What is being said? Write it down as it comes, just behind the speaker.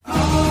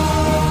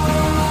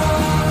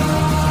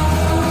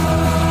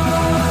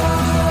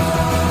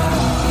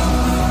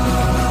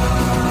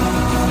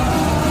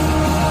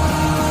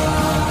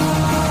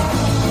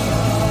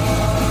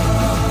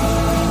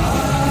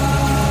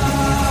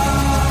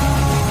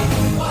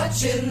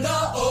Watching the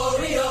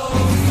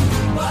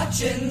Orioles,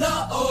 watching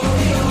the Orioles,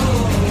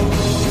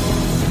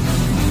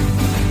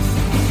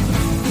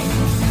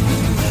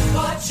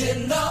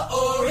 watching the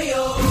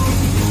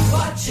Orioles,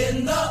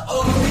 watching the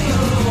Orioles.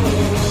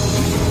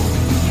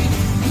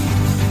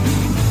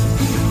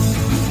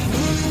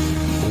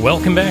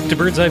 Welcome back to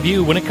Bird's Eye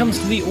View. When it comes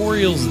to the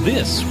Orioles,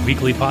 this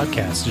weekly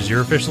podcast is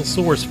your official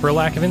source for a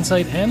lack of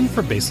insight and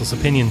for baseless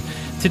opinion.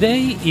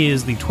 Today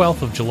is the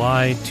 12th of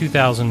July,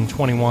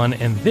 2021,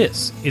 and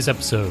this is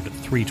episode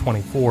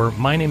 324.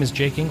 My name is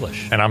Jake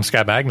English. And I'm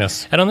Scott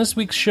Magnus. And on this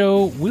week's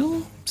show,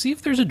 we'll see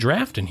if there's a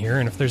draft in here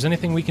and if there's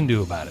anything we can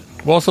do about it.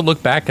 We'll also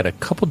look back at a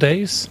couple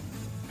days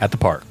at the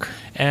park.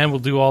 And we'll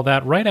do all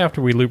that right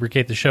after we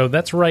lubricate the show.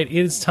 That's right, it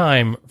is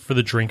time for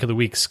the drink of the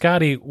week.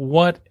 Scotty,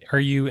 what are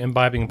you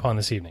imbibing upon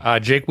this evening?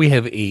 Jake, we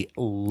have a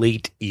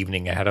late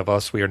evening ahead of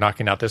us. We are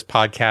knocking out this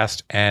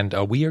podcast, and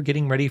we are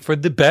getting ready for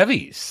the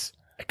bevies.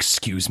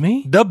 Excuse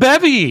me? The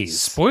bevies!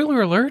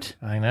 Spoiler alert.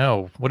 I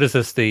know. What is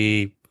this,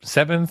 the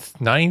 7th,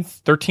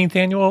 9th, 13th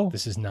annual?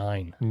 This is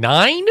 9.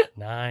 9?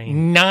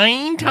 9.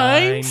 9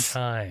 times?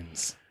 9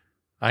 times.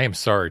 I am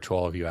sorry to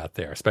all of you out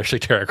there, especially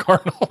Derek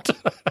Arnold.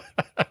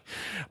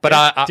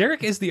 But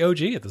Derek is the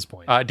OG at this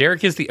point.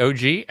 Derek is the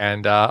OG,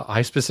 and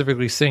I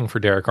specifically sing for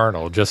Derek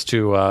Arnold just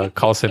to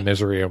cause him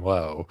misery and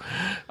woe.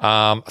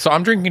 So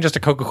I'm drinking just a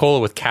Coca-Cola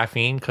with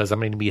caffeine because I'm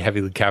going to be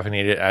heavily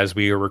caffeinated as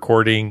we are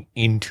recording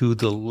into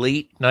the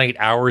late night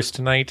hours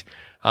tonight,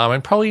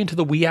 and probably into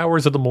the wee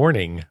hours of the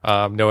morning,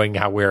 knowing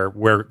how we're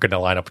going to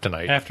line up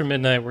tonight. After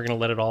midnight, we're going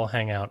to let it all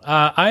hang out.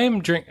 I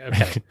am drinking...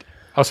 Okay.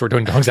 Oh, so we're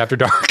doing Dogs After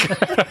Dark.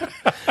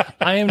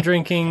 I am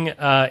drinking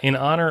in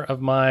honor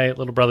of my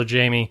little brother,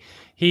 Jamie.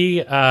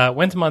 He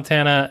went to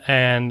Montana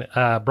and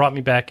brought me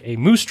back a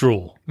Moose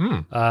Drool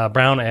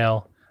brown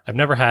ale. I've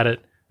never had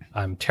it.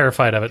 I'm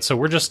terrified of it. So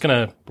we're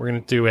gonna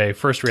do a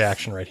first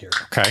reaction right here.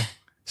 Okay.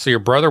 So your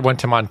brother went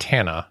to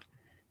Montana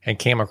and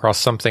came across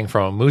something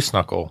from a moose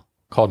knuckle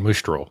called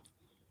Moose Drool.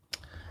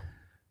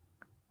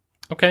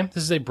 Okay,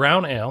 this is a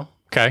brown ale.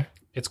 Okay.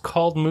 It's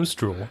called Moose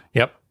Drool.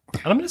 Yep.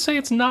 And I'm going to say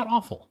it's not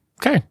awful.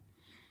 Okay.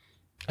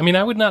 I mean,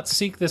 I would not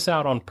seek this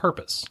out on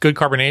purpose. Good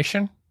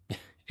carbonation.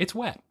 It's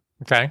wet.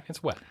 Okay.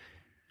 It's wet.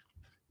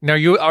 Now,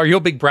 are you a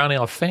big brown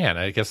ale fan?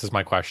 I guess is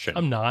my question.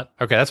 I'm not.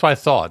 Okay, that's why I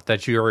thought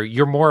that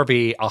you're more of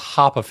a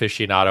hop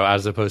aficionado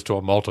as opposed to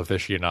a malt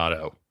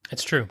aficionado.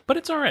 It's true, but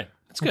it's all right.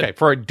 It's good. Okay,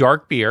 for a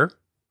dark beer,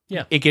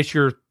 yeah, it gets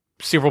your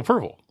seal of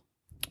approval.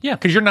 Yeah,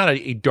 because you're not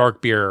a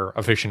dark beer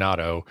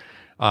aficionado.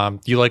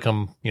 You like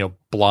them,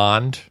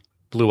 blonde,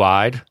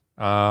 blue-eyed.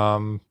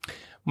 I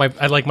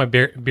like my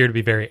beer to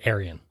be very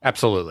Aryan.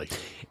 Absolutely.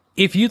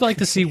 If you'd like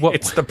to see what...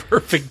 It's the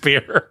perfect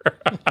beer.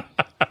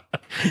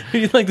 If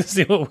you'd like to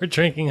see what we're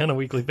drinking on a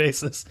weekly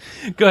basis,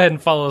 go ahead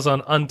and follow us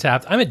on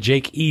Untapped. I'm at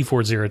Jake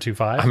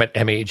E4025. I'm at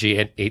MAG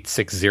at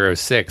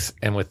 8606.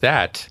 And with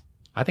that,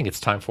 I think it's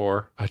time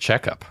for a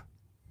checkup.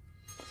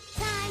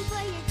 Time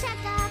for your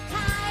checkup.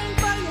 Time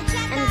for your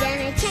checkup. I'm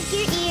gonna check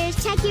your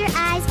ears, check your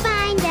eyes,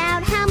 find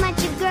out how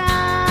much you've grown.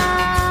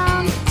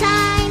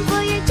 Time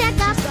for your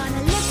checkup.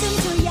 Gonna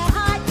listen to your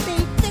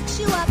heartbeat, fix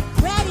you up,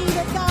 ready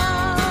to go.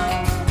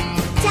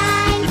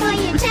 Time for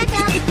your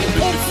checkup.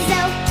 It's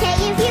okay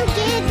if you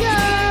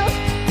giggle.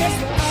 This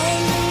will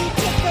only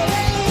tickle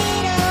a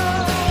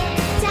little.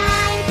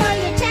 Time for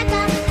your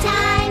checkup.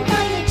 Time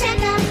for your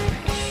checkup.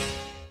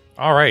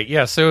 All right,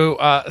 yeah. So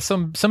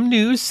some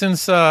news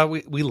since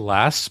we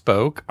last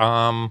spoke.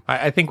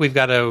 I think we've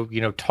got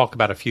to talk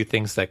about a few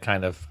things that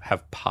kind of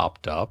have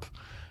popped up.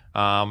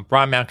 Brian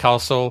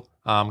Mountcastle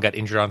got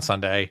injured on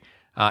Sunday.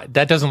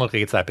 That doesn't look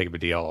like it's that big of a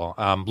deal.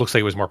 Looks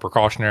like it was more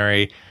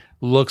precautionary.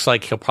 Looks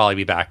like he'll probably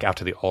be back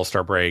after the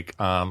All-Star break.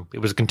 It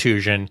was a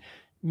contusion,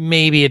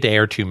 maybe a day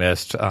or two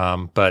missed,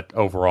 but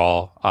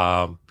overall,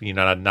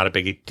 not a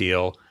big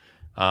deal.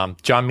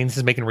 John Means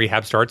is making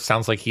rehab starts.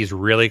 Sounds like he's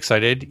really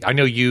excited. I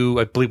know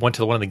I believe, went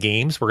to one of the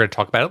games. We're going to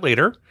talk about it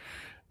later.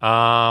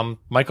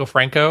 Michael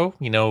Franco,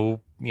 going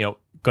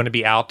to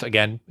be out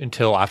again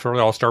until after the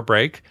All-Star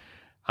break.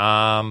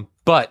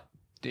 But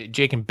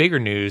Jake, in bigger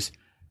news,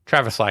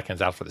 Travis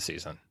Slatkin's out for the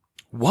season.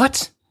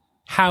 What?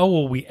 How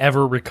will we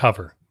ever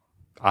recover?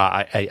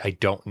 I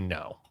don't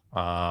know.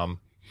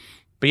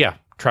 But yeah,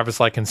 Travis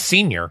Slatkin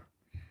Sr.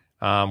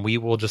 We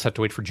will just have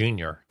to wait for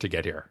Junior to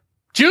get here.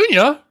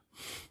 Junior?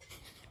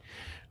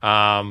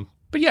 But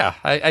yeah,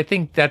 I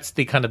think that's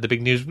the kind of the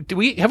big news.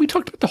 Have we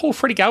talked about the whole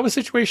Freddie Galvis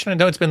situation? I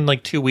know it's been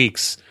like 2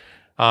 weeks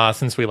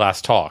since we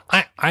last talked.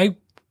 I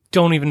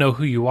don't even know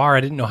who you are.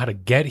 I didn't know how to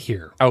get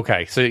here.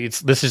 Okay, so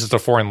this is just a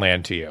foreign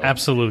land to you.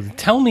 Absolutely.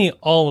 Tell me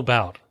all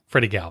about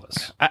Freddie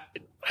Galvis.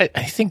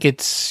 I think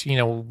it's,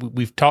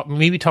 we've talked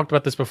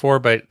about this before,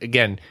 but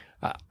again,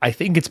 I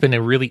think it's been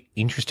a really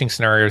interesting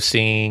scenario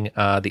seeing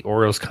the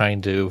Orioles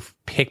kind of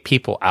pick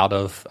people out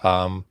of,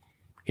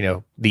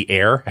 the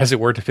air, as it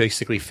were, to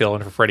basically fill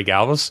in for Freddie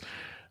Galvis.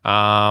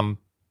 And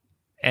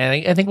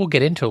I think we'll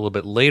get into it a little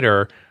bit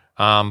later,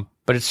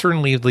 but it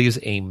certainly leaves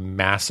a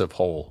massive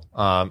hole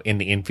in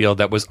the infield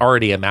that was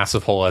already a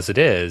massive hole as it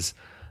is.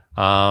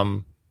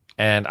 And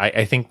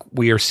I think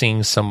we are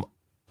seeing some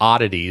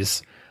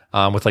oddities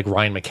with like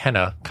Ryan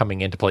McKenna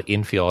coming in to play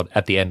infield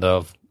at the end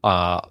of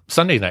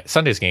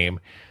Sunday's game.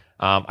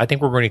 I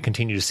think we're going to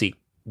continue to see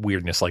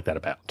weirdness like that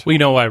about. We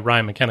know why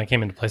Ryan McKenna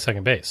came in to play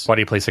second base. Why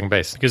do you play second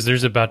base? Because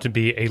there's about to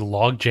be a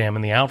logjam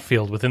in the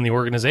outfield within the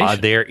organization.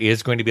 There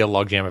is going to be a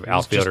logjam of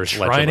outfielders Just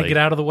trying allegedly. to get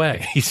out of the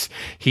way.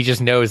 He just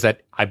knows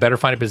that I better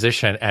find a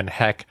position, and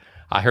heck,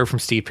 I heard from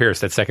Steve Pierce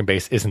that second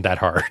base isn't that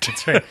hard.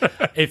 That's right.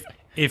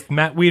 If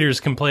Matt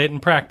Wieters can play it in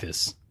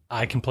practice,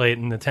 I can play it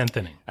in the 10th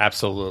inning.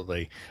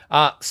 Absolutely.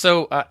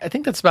 So I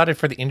think that's about it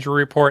for the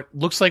injury report.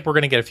 Looks like we're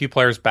going to get a few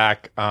players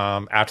back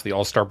after the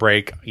All-Star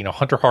break.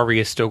 Hunter Harvey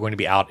is still going to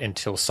be out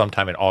until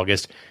sometime in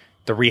August.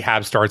 The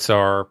rehab starts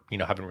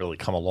haven't really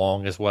come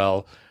along as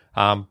well.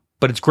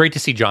 But it's great to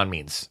see John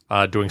Means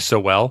doing so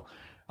well.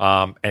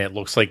 And it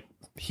looks like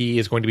he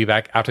is going to be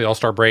back after the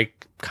All-Star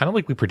break, kind of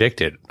like we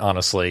predicted,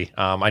 honestly.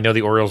 I know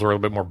the Orioles were a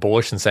little bit more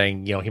bullish and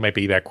saying, he might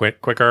be back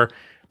quicker.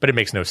 But it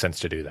makes no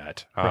sense to do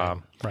that.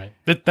 Right.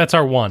 That's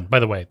our one, by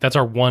the way. That's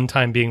our one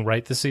time being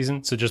right this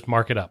season, so just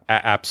mark it up.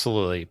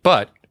 Absolutely.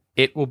 But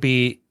it will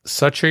be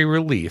such a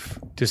relief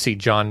to see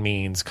John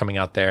Means coming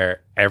out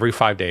there every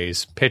 5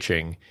 days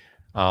pitching.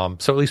 So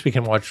at least we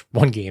can watch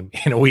one game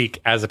in a week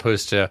as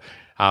opposed to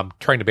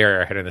trying to bury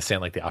our head in the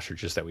sand like the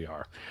ostriches that we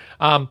are.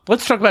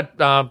 Let's talk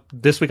about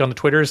this week on the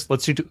Twitters.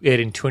 Let's do it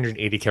in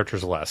 280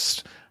 characters or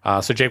less.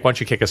 So, Jake, why don't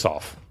you kick us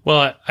off?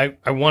 Well,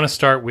 I want to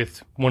start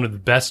with one of the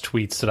best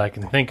tweets that I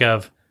can think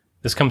of.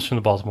 This comes from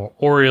the Baltimore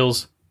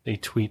Orioles. They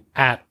tweet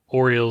at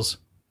Orioles.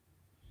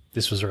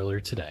 This was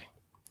earlier today.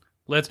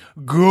 Let's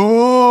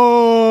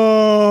go!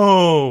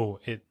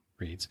 It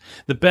reads,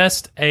 the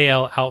best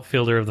AL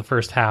outfielder of the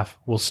first half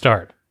will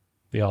start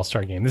the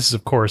All-Star game. This is,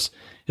 of course,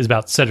 is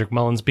about Cedric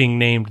Mullins being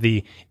named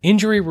the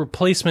injury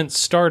replacement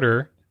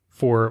starter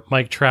for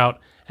Mike Trout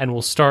and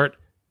will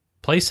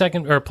play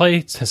second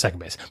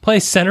base, play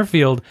center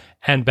field,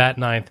 and bat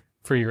ninth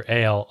for your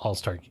AL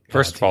All-Star game.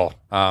 First of all,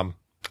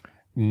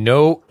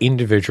 no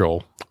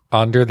individual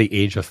under the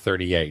age of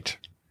 38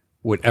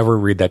 would ever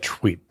read that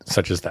tweet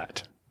such as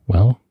that.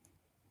 Well,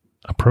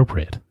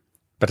 appropriate.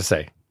 But to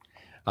say,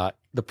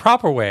 the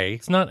proper way...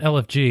 It's not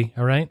LFG,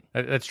 all right?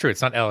 That's true.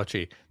 It's not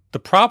LFG. The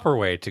proper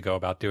way to go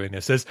about doing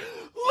this is,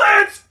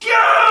 let's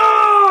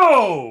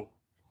go!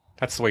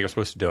 That's the way you're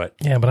supposed to do it.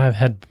 Yeah, but I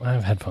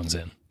have headphones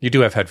in. You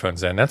do have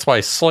headphones in. That's why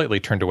I slightly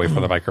turned away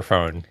from the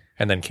microphone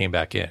and then came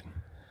back in.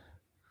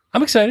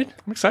 I'm excited.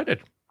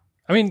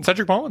 I mean,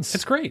 Cedric Mullins.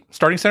 It's great.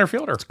 Starting center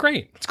fielder. It's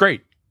great. It's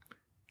great.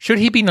 Should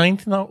he be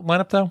ninth in the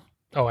lineup, though?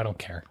 Oh, I don't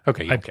care.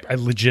 Okay, you don't care. I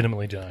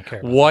legitimately do not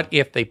care. What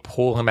if they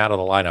pull him out of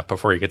the lineup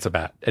before he gets an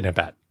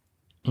at-bat?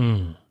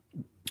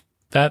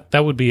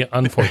 That would be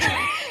unfortunate.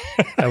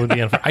 That would be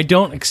unfortunate. I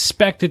don't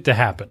expect it to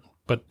happen,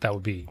 but that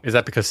would be... Is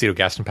that because Cito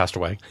Gaston passed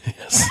away?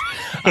 Yes.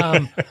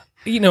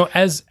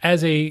 As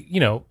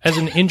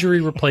an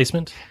injury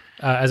replacement,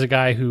 as a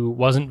guy who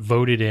wasn't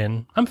voted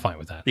in, I'm fine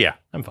with that. Yeah.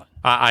 I'm fine.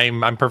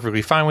 I'm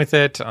perfectly fine with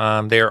it.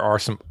 There are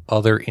some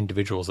other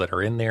individuals that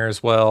are in there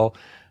as well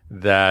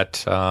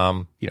that,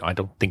 I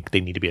don't think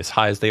they need to be as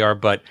high as they are,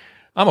 but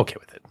I'm okay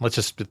with it.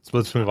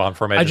 Let's move on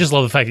from it. I just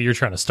love the fact that you're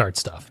trying to start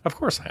stuff. Of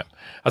course I am.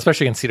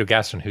 Especially against Cito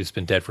Gaston, who's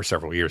been dead for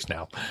several years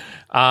now.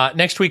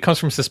 Next tweet comes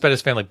from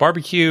Cespedes Family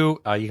Barbecue.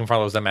 You can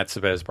follow them at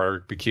Cespedes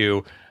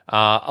Barbecue.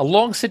 A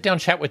long sit-down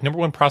chat with number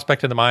one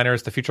prospect in the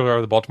minors, the future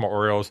of the Baltimore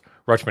Orioles,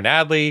 Rutschman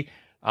Adley.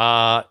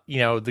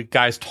 The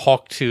guys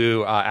talked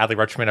to Adley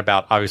Rutschman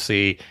about,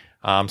 obviously,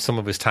 some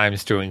of his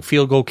times doing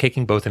field goal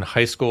kicking, both in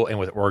high school and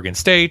with Oregon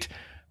State.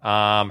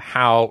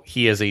 How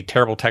he is a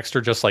terrible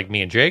texter, just like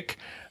me and Jake.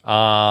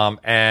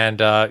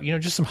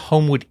 Just some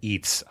Homewood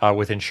eats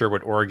within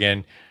Sherwood,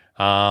 Oregon.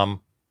 Good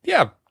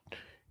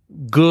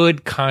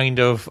kind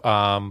of,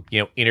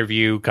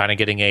 interview, kind of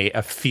getting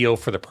a feel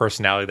for the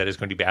personality that is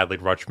going to be Adley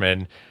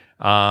Rutschman.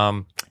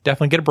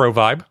 Definitely get a bro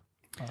vibe.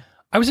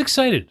 I was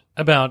excited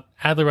about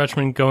Adley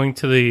Rutschman going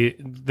to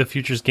the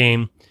Futures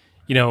game.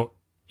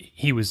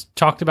 He was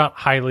talked about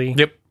highly.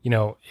 Yep.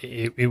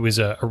 It was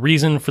a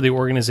reason for the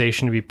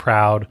organization to be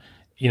proud.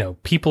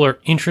 People are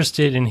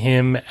interested in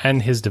him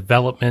and his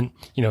development.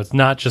 It's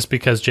not just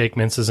because Jake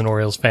Mintz is an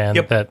Orioles fan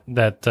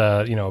that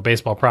a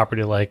baseball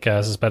property like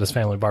Cespedes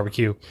Family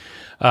Barbecue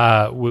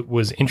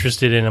was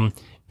interested in him.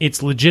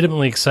 It's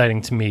legitimately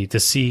exciting to me to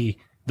see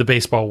the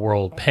baseball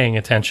world paying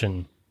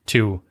attention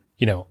to,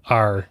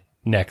 our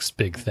next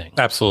big thing.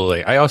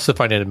 Absolutely. I also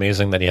find it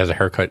amazing that he has a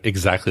haircut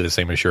exactly the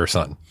same as your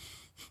son.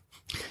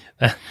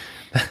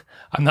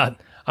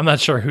 I'm not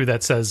sure who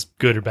that says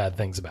good or bad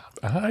things about.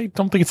 I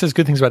don't think it says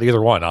good things about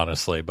either one,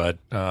 honestly, but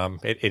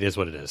it is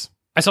what it is.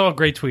 I saw a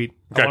great tweet.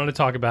 Okay. I wanted to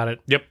talk about it.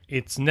 Yep.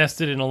 It's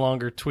nested in a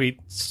longer tweet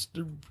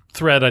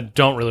thread I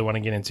don't really want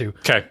to get into.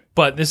 Okay.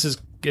 But this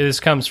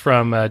comes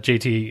from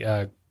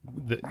JT,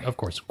 of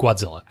course,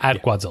 Guadzilla,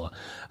 at Guadzilla.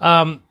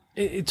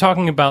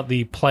 Talking about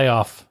the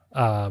playoff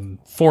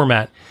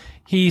format,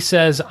 he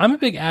says, I'm a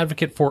big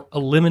advocate for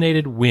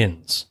eliminated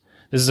wins.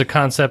 This is a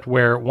concept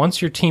where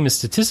once your team is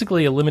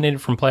statistically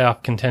eliminated from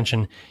playoff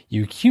contention,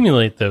 you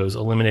accumulate those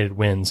eliminated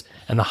wins,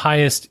 and the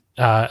highest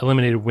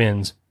eliminated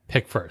wins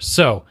pick first.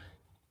 So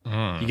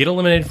you get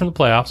eliminated from the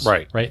playoffs.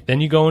 Right.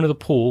 Then you go into the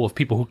pool of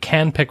people who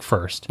can pick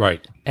first.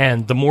 Right.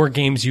 And the more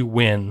games you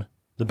win,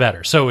 the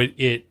better. So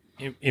it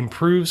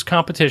improves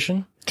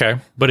competition. Okay.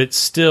 But it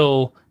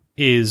still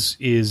is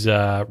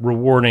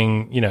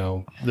rewarding,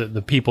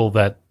 the people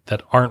that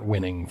aren't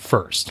winning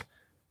first.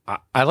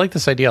 I like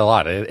this idea a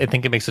lot. I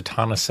think it makes a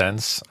ton of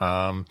sense.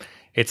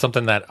 It's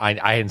something that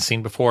I hadn't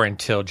seen before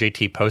until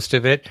JT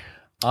posted it.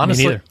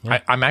 Honestly, Yeah.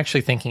 I'm actually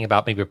thinking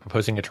about maybe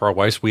proposing it to our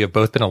wives. We have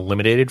both been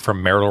eliminated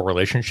from marital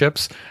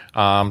relationships.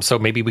 So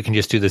maybe we can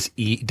just do this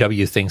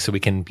EW thing so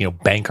we can,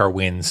 bank our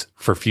wins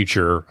for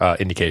future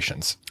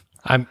indications.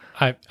 I'm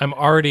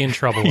already in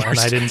trouble, and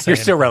I didn't say You're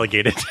still anything.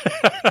 relegated.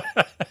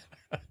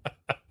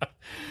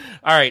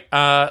 All right.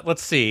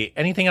 Let's see.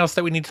 Anything else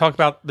that we need to talk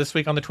about this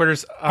week on the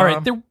Twitters? All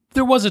right,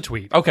 there was a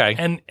tweet. Okay.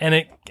 And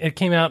it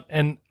came out,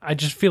 and I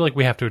just feel like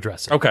we have to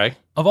address it. Okay.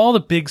 Of all the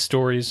big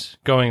stories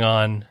going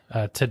on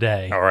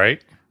today All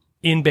right.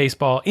 in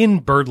baseball, in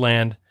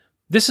Birdland,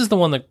 this is the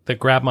one that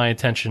grabbed my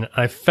attention.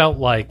 I felt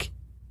like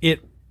it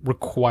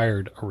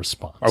required a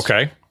response.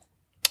 Okay.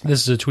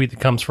 This is a tweet that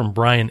comes from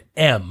Brian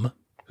M.,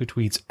 who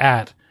tweets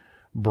at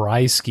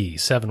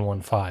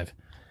Brysky715.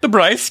 The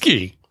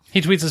Brysky.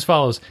 He tweets as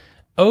follows: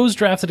 O's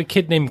drafted a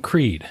kid named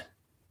Creed.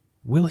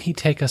 Will he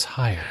take us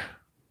higher?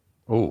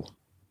 Oh.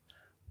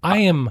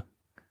 I'm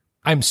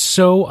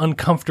so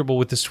uncomfortable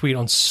with this tweet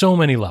on so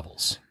many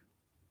levels.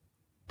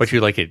 But you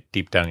like it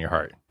deep down in your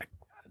heart.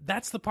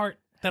 That's the part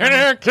that And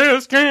I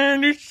kiss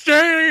candy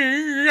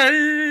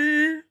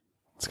say.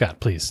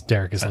 Scott, please.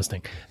 Derek is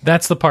listening.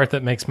 That's the part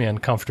that makes me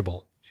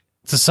uncomfortable.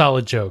 It's a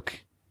solid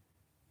joke.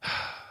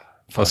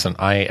 Listen,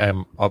 I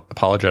am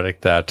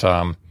apologetic that,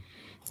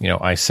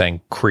 I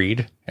sang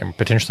Creed and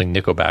potentially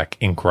Nickelback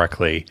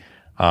incorrectly.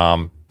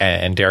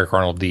 And Derek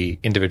Arnold, the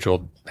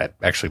individual that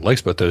actually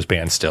likes both those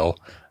bands still,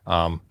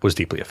 was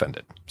deeply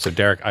offended. So,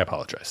 Derek, I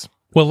apologize.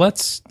 Well,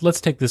 let's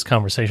take this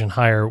conversation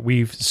higher.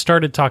 We've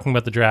started talking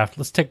about the draft.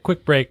 Let's take a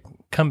quick break,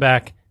 come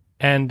back,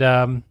 and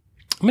I'm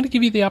going to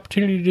give you the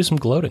opportunity to do some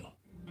gloating.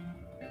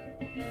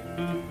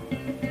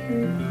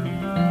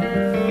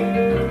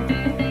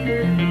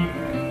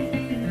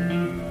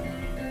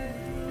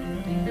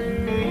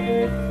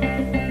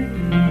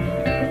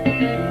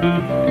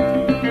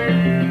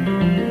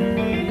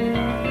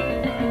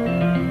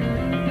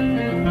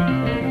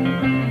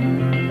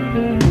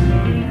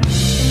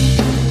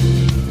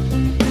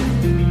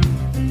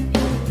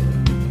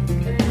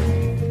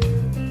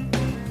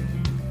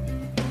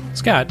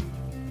 Scott,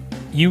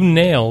 you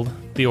nailed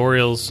the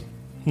Orioles'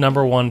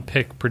 number one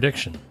pick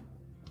prediction.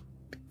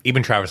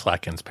 Even Travis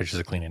Latkins pitches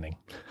a clean inning.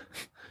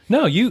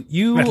 No,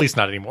 you At least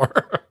not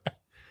anymore.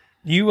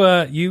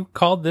 you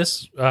called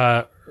this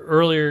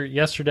earlier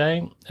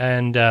yesterday,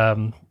 and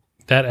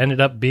that ended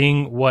up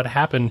being what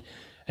happened.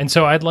 And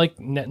so I'd like,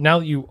 now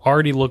that you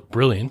already look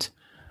brilliant,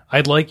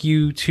 I'd like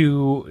you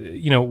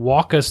to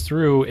walk us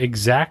through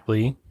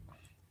exactly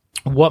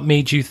what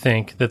made you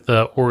think that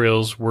the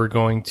Orioles were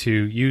going to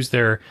use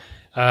their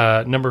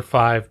number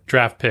 5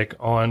 draft pick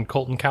on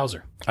Colton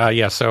Cowser.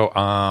 So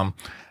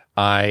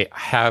I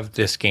have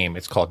this game.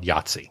 It's called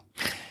Yahtzee.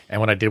 And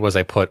what I did was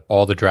I put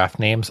all the draft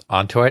names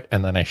onto it,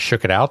 and then I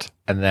shook it out,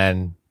 and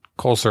then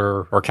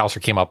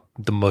Cowser came up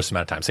the most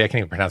amount of time. See, I can't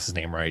even pronounce his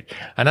name right.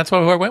 And that's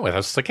what I went with. I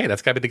was just like, hey,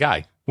 that's got to be the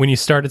guy. When you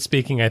started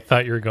speaking, I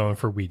thought you were going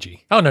for Ouija.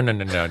 Oh,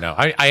 no.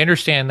 I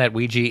understand that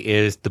Ouija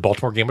is the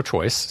Baltimore game of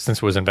choice since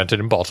it was invented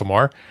in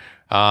Baltimore.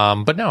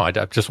 But no, I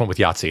just went with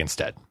Yahtzee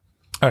instead.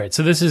 All right,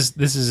 so this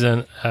is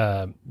an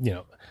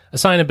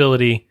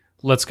assignability.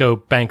 Let's go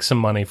bank some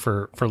money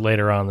for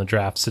later on in the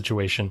draft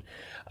situation.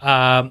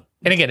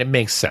 And again, it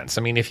makes sense.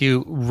 I mean, if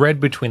you read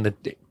between the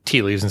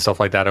tea leaves and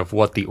stuff like that of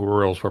what the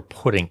Orioles were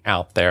putting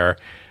out there,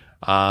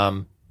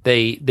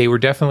 they were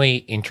definitely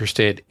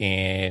interested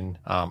in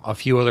a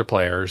few other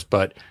players,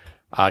 but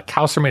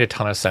Cowser made a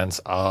ton of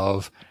sense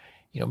of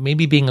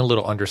maybe being a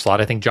little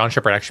underslot. I think John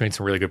Shepard actually made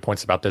some really good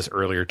points about this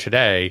earlier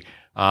today,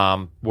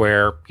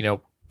 where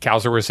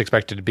Cowser was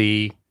expected to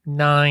be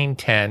 9,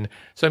 10.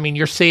 So I mean,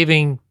 you're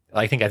saving.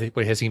 I think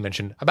what has he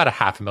mentioned about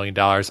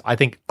 $500,000. I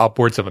think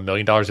upwards of $1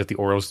 million if the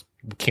Orioles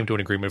came to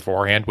an agreement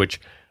beforehand, which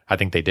I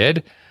think they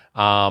did.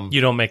 You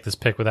don't make this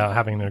pick without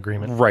having an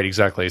agreement, right?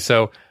 Exactly.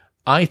 So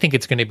I think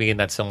it's going to be in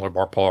that similar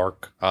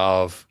ballpark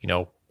of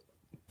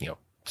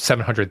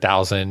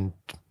 700,000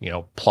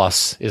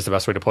 plus is the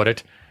best way to put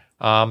it.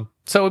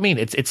 So I mean,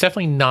 it's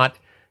definitely not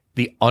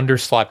the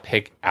underslot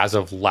pick as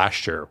of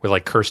last year with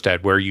like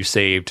Kjerstad, where you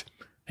saved,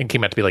 I think it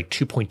came out to be like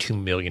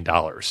 $2.2 million.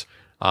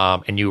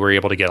 And you were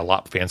able to get a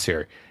lot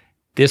fancier.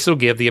 This will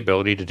give the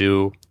ability to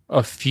do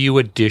a few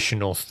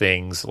additional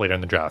things later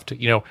in the draft.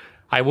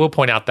 I will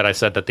point out that I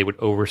said that they would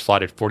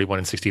overslot at 41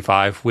 and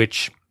 65,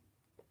 which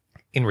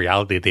in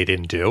reality they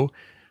didn't do.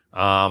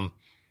 But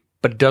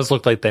it does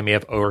look like they may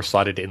have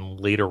overslotted in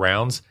later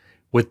rounds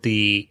with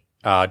the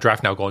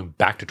draft now going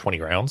back to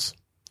 20 rounds.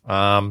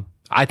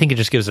 I think it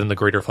just gives them the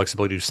greater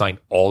flexibility to sign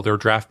all their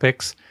draft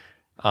picks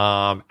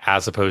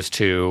as opposed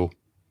to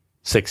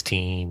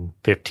 16,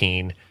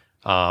 15.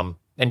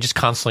 And just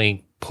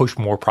constantly push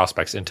more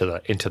prospects into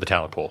the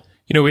talent pool.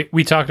 You know,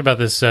 we talked about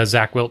this,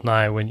 Zach Wilt and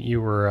I, when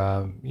you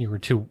were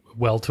too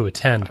well to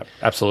attend.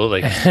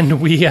 Absolutely. And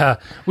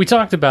we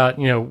talked about,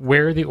 you know,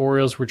 where the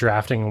Orioles were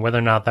drafting and whether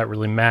or not that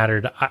really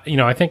mattered.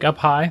 I think up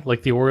high,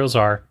 like the Orioles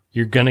are,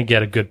 you're going to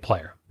get a good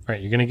player,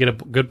 right? You're going to get a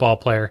good ball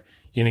player.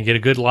 You're going to get a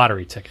good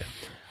lottery ticket.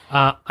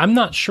 I'm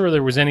not sure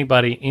there was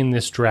anybody in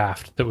this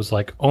draft that was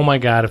like, oh my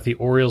God, if the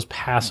Orioles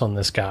pass on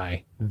this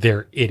guy,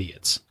 they're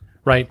idiots.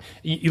 Right.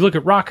 You look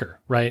at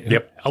Rocker, right?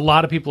 Yep. A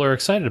lot of people are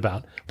excited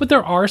about, but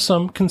there are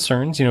some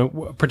concerns, you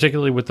know,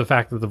 particularly with the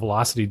fact that the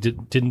velocity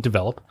didn't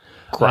develop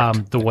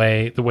the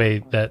way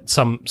that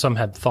some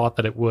had thought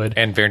that it would.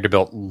 And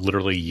Vanderbilt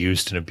literally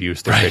used and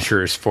abused their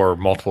pitchers for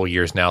multiple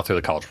years now through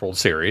the College World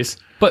Series.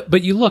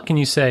 But you look and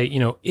you say, you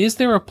know, is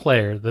there a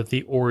player that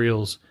the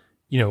Orioles,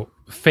 you know,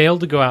 failed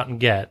to go out and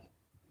get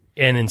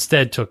and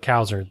instead took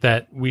Cowser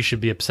that we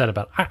should be upset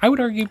about? I would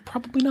argue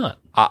probably not.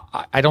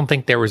 I don't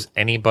think there was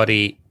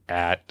anybody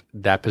at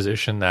that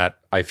position that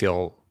I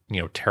feel, you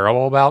know,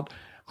 terrible about.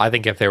 I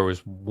think if there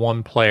was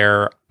one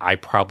player I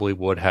probably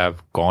would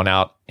have gone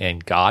out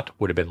and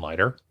would have been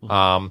Leiter.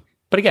 But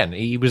again,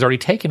 he was already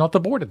taken off the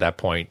board at that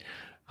point.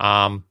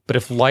 But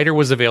if Leiter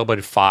was available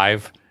at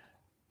 5,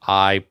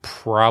 I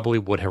probably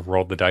would have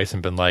rolled the dice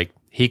and been like,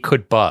 he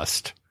could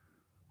bust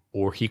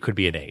or he could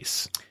be an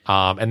ace.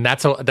 And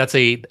that's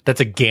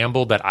a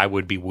gamble that I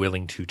would be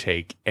willing to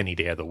take any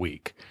day of the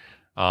week.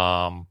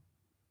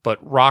 But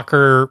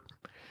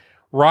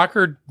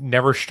Rocker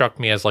never struck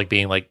me as like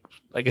being like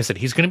I said,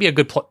 he's going to be a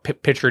good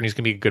pitcher and he's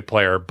going to be a good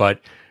player, but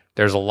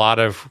there's a lot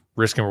of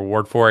risk and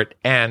reward for it.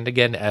 And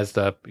again, as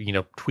the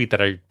tweet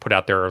that I put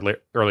out there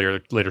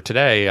later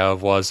today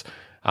was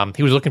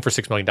he was looking for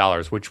 $6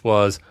 million, which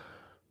was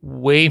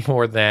way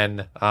more than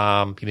the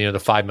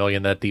 $5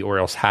 million that the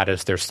Orioles had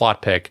as their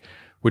slot pick,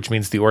 which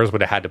means the Orioles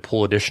would have had to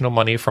pull additional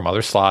money from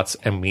other slots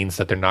and means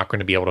that they're not going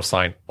to be able to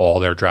sign all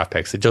their draft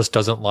picks. It just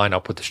doesn't line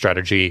up with the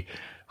strategy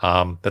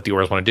that the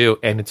Orioles want to do,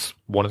 and it's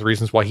one of the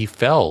reasons why he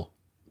fell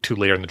to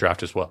later in the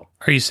draft as well.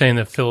 Are you saying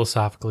that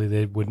philosophically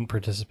they wouldn't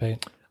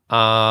participate?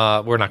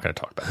 We're not going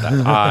to talk about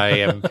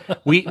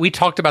that. We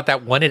talked about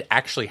that when it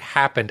actually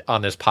happened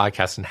on this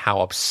podcast and how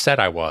upset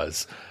I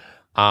was.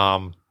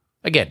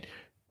 Again,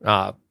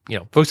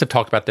 folks have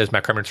talked about this.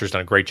 Matt Kremencer's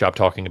done a great job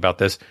talking about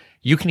this.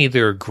 You can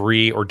either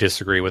agree or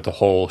disagree with the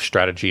whole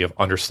strategy of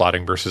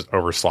underslotting versus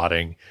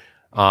overslotting.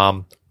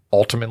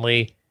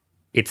 Ultimately,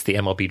 it's the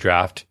MLB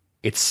draft.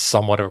 It's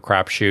somewhat of a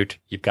crapshoot.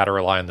 You've got to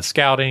rely on the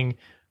scouting.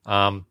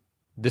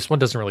 This one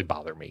doesn't really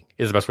bother me,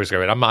 is the best way to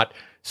describe it. I'm not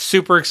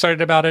super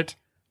excited about it.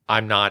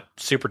 I'm not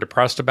super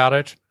depressed about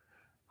it.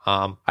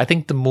 I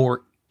think the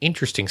more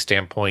interesting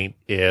standpoint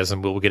is,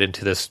 and we'll get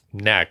into this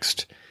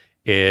next,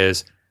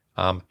 is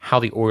how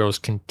the Orioles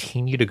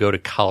continue to go to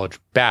college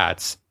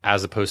bats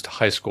as opposed to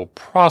high school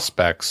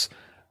prospects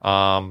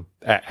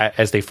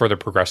as they further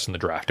progress in the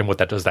draft, and what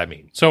does that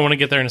mean? So I want to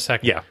get there in a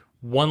second. Yeah.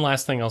 One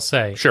last thing I'll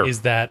say Sure.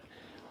 is that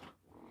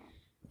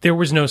there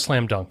was no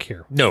slam dunk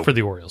here No. for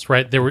the Orioles,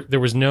 right? There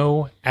was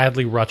no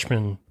Adley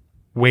Rutschman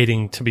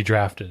waiting to be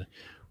drafted.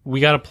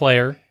 We got a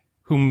player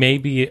who may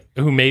be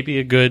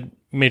a good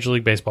Major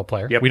League Baseball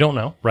player. Yep. We don't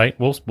know, right?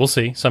 We'll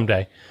see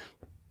someday.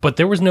 But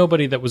there was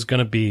nobody that was going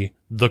to be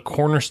the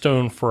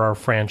cornerstone for our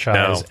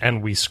franchise, No.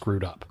 and we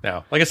screwed up.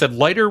 Now, like I said,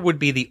 Leiter would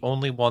be the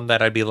only one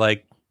that I'd be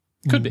like,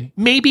 Could be.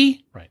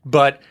 maybe, Right.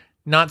 but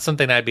not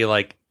something I'd be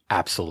like,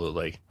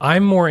 absolutely.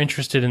 I'm more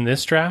interested in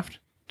this draft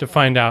to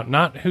find out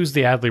not who's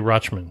the Adley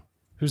Rutschman,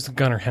 who's the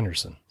Gunnar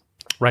Henderson,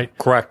 right?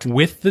 Correct.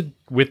 With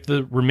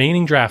the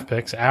remaining draft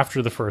picks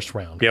after the first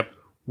round. Yep.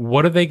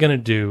 What are they going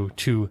to do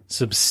to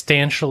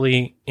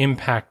substantially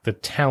impact the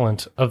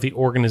talent of the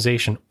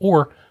organization,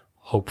 or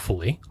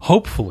hopefully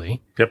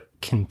Yep.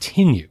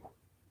 continue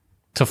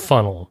to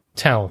funnel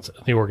talent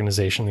of the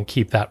organization and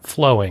keep that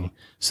flowing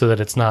so that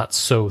it's not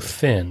so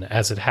thin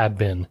as it had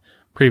been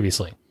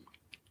previously?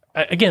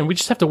 Again, we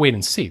just have to wait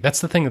and see. That's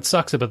the thing that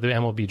sucks about the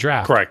MLB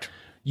draft. Correct.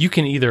 You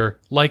can either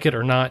like it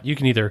or not. You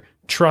can either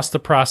trust the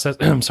process.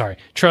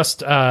 Trust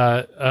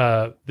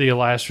the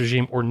Elias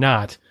regime or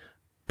not.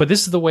 But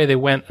this is the way they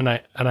went, and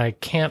I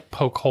can't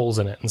poke holes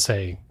in it and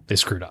say they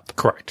screwed up.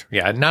 Correct.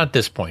 Yeah, not at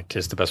this point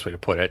is the best way to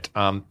put it.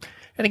 And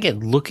again,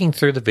 looking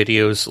through the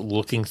videos,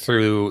 looking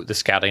through the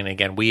scouting,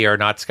 again, we are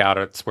not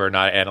scouters, we're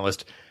not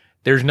analysts.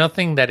 There's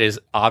nothing that is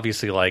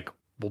obviously like,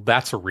 well,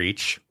 that's a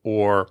reach,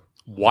 or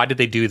why did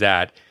they do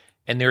that?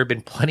 And there have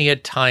been plenty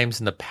of times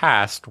in the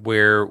past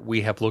where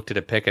we have looked at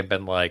a pick and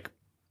been like,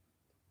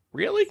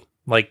 really?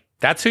 Like,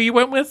 that's who you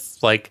went with?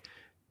 Like,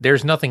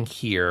 there's nothing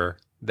here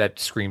that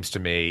screams to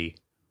me,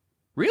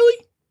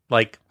 really?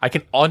 Like, I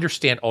can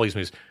understand all these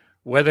moves.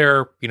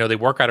 Whether, they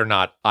work out or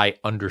not, I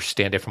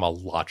understand it from a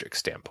logic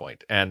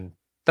standpoint. And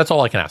that's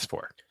all I can ask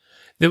for.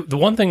 The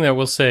one thing that I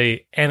will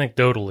say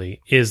anecdotally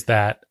is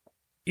that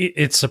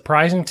it's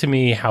surprising to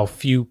me how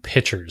few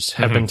pitchers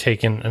have been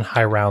taken in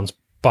high rounds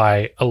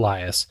by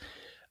Elias.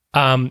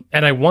 And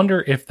I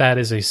wonder if that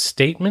is a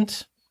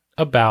statement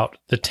about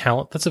the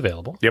talent that's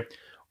available. Yep.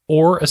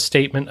 or a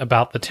statement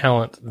about the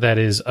talent that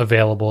is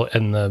available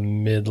in the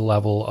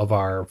mid-level of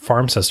our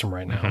farm system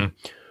right now,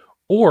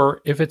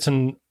 or if it's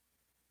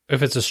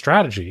a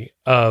strategy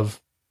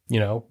of,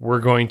 we're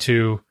going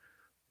to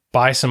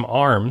buy some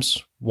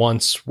arms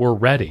once we're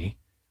ready,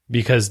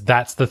 because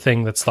that's the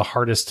thing that's the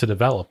hardest to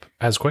develop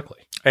as quickly.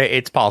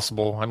 It's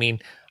possible. I mean,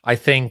 I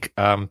think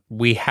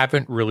we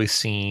haven't really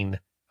seen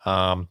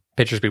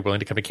pitchers be willing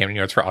to come to Camden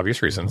Yards for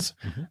obvious reasons.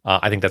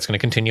 I think that's going to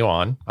continue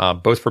on,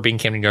 both for being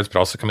Camden Yards, but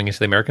also coming into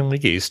the American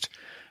League East.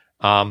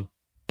 But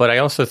I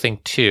also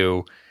think,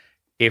 too,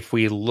 if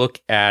we look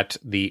at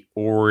the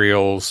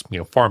Orioles,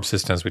 farm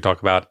systems we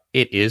talk about,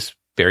 it is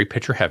very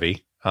pitcher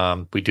heavy.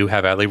 We do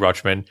have Adley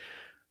Rutschman.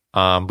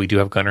 We do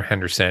have Gunnar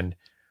Henderson.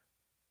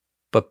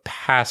 But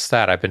past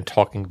that, I've been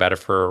talking about it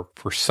for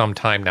some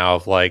time now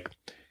of like,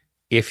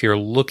 if you're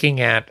looking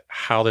at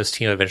how this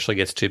team eventually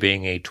gets to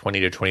being a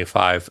 20 to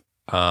 25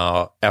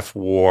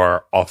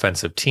 F-WAR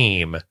offensive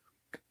team,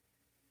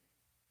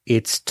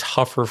 it's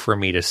tougher for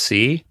me to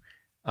see.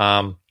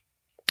 And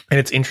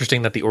it's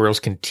interesting that the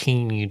Orioles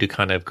continue to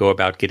kind of go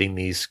about getting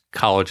these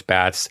college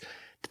bats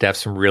to have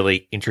some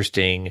really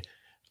interesting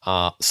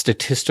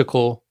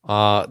statistical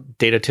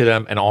data to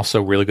them, and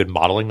also really good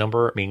modeling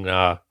number. I mean,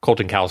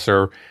 Colton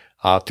Cowser,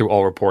 through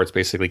all reports,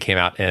 basically came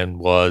out and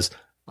was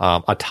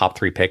a top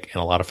 3 pick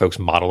in a lot of folks'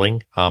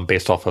 modeling,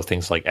 based off of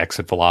things like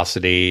exit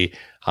velocity,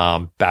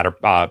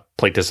 batter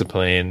plate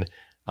discipline,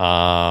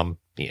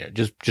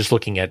 just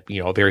looking at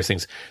various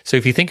things. So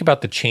if you think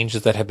about the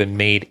changes that have been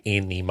made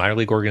in the minor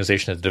league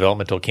organization, the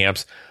developmental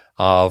camps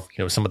of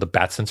some of the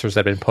bat sensors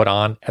that have been put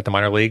on at the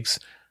minor leagues,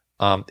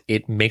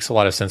 it makes a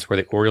lot of sense where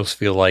the Orioles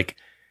feel like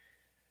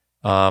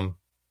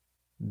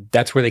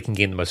that's where they can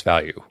gain the most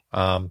value.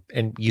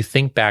 And you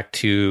think back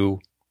to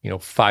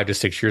 5 to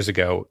 6 years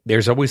ago,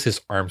 there's always this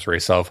arms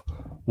race of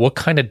what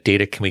kind of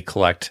data can we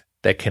collect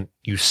that can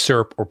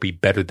usurp or be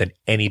better than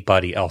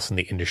anybody else in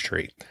the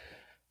industry.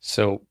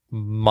 So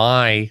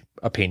my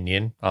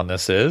opinion on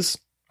this is,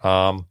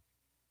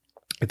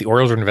 if the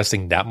Orioles are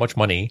investing that much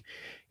money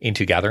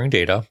into gathering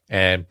data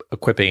and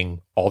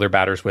equipping all their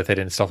batters with it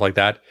and stuff like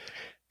that,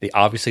 they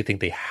obviously think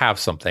they have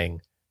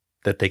something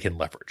that they can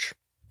leverage.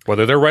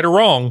 Whether they're right or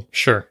wrong,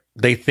 Sure.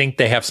 they think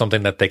they have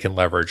something that they can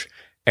leverage,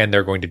 and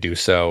they're going to do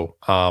so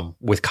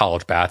with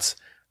college bats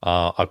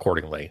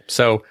accordingly.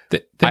 So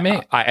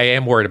I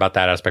am worried about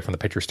that aspect from the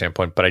pitcher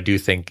standpoint, but I do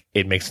think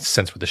it makes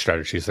sense with the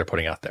strategies they're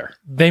putting out there.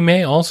 They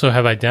may also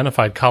have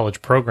identified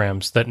college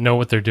programs that know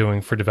what they're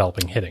doing for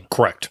developing hitting.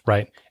 Correct.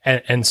 Right?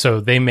 And so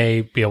they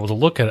may be able to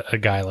look at a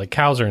guy like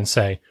Cowser and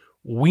say,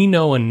 we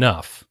know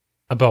enough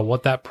about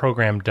what that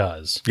program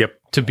does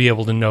to be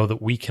able to know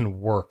that we can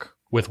work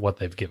with what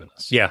they've given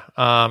us. Yeah.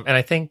 And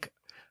I think,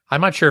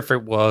 I'm not sure if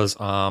it was,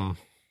 I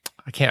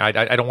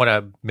don't want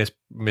to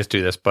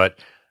misdo this, but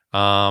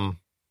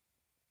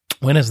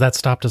when has that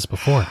stopped us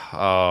before?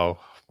 I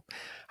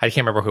can't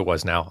remember who it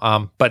was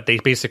now. But they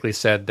basically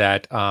said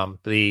that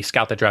the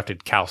scout that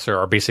drafted Cowser,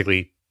 or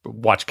basically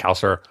watched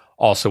Cowser,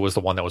 also was the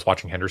one that was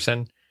watching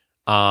Henderson.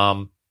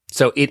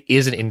 So it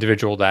is an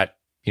individual that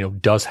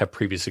does have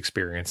previous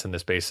experience in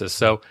this basis.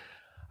 So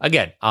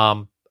again,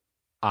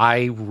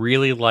 I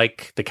really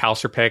like the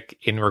Cowser pick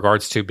in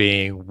regards to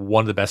being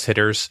one of the best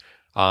hitters,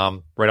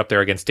 right up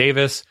there against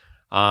Davis.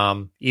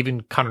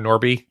 Even Connor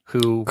Norby,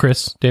 who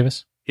Chris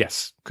Davis.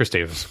 Yes, Chris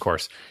Davis, of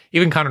course.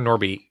 Even Connor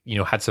Norby,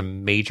 had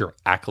some major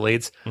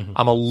accolades.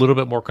 I'm a little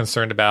bit more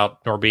concerned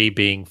about Norby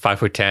being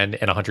 5'10"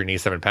 and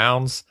 187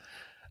 pounds.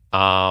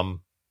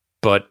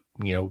 But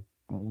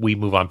we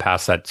move on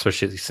past that,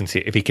 especially since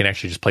if he can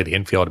actually just play the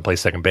infield and play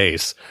second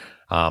base.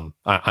 I'm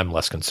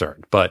less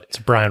concerned, but it's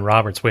Brian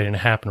Roberts waiting to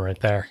happen right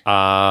there.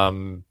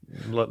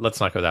 Let's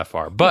not go that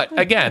far. But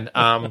again,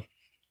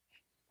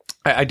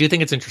 I do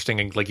think it's interesting.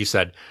 And like you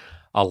said,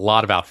 a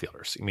lot of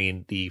outfielders. I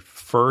mean, the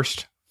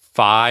first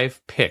 5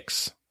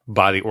 picks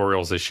by the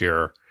Orioles this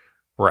year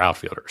were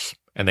outfielders.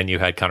 And then you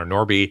had Connor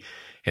Norby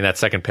in that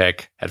second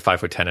pick at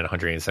 5'10" and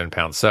 187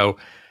 pounds. So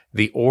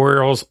the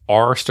Orioles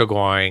are still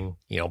going,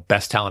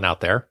 best talent out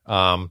there.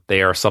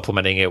 They are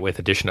supplementing it with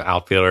additional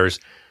outfielders.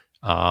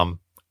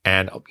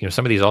 And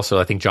some of these also,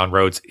 I think John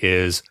Rhodes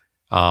is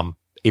a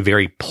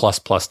very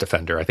plus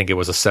defender. I think it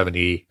was a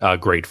 70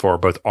 grade for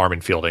both arm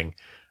and fielding.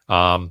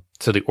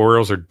 So the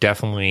Orioles are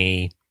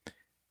definitely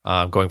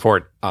going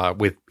forward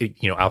with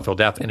outfield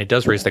depth, and it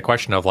does raise the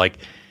question of like,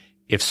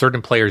 if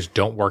certain players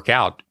don't work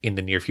out in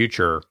the near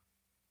future,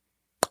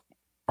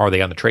 are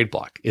they on the trade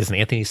block? Is an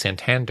Anthony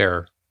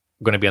Santander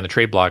going to be on the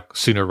trade block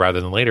sooner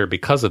rather than later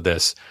because of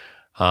this?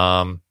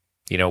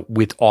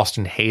 With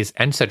Austin Hayes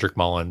and Cedric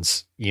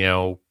Mullins,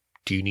 do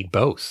you need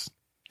both?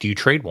 Do you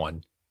trade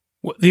one?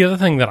 Well, the other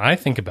thing that I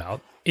think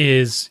about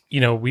is,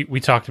 we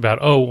talked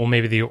about,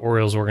 maybe the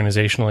Orioles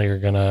organizationally are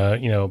going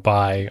to,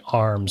 buy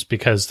arms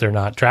because they're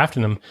not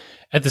drafting them.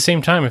 At the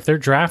same time, if they're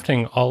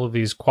drafting all of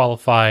these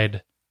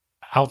qualified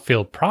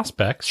outfield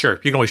prospects, sure,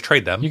 you can always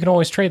trade them.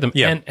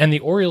 Yeah. And the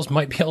Orioles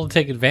might be able to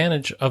take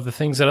advantage of the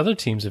things that other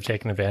teams have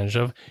taken advantage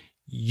of.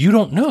 You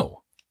don't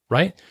know,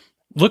 right?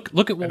 Look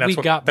at what we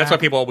got back. That's what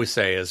people always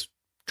say is,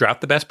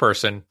 draft the best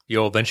person.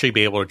 You'll eventually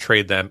be able to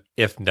trade them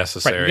if Right.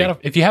 necessary.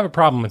 If you have a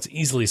problem, it's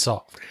easily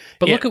solved.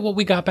 But Yeah. look at what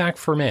we got back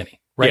for Manny,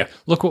 right? Yeah.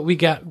 Look what we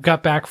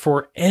got back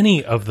for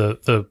any of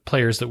the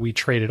players that we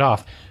traded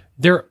off.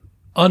 They're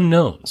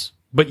unknowns,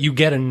 but you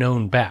get a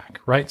known back,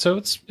 right? So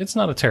it's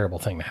not a terrible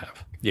thing to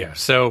have. Yeah,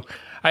 so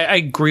I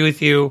agree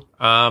with you.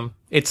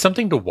 It's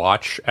something to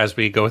watch as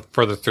we go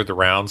further through the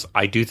rounds.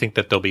 I do think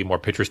that there'll be more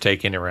pitchers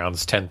taken in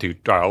rounds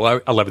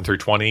 11 through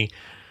 20.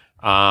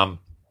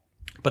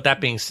 But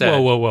that being said,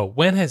 Whoa.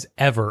 When has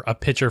ever a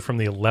pitcher from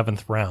the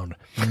 11th round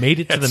made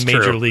it to the That's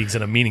major true. leagues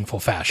in a meaningful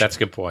fashion? that's a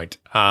good point.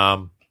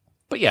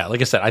 But yeah,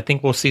 like I said, I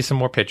think we'll see some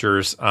more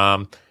pitchers.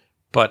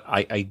 But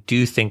I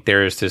do think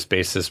there is this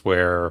basis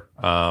where,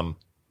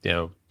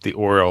 the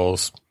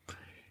Orioles,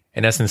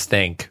 in essence,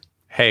 think,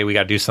 hey, we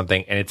got to do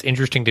something. And it's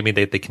interesting to me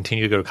that they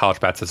continue to go to college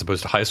bats as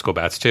opposed to high school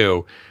bats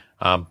too,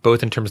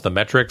 both in terms of the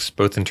metrics,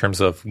 both in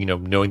terms of,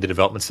 knowing the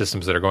development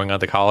systems that are going on at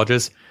the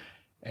colleges.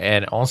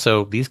 And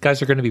also, these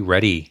guys are going to be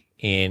ready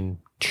in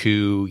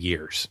 2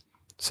 years.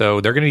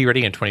 So they're going to be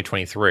ready in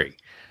 2023.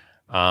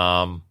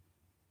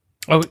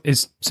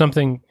 Is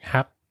something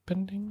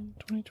happening in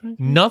 2020?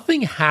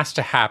 Nothing has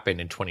to happen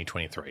in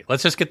 2023.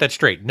 Let's just get that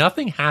straight.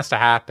 Nothing has to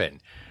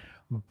happen.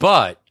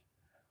 But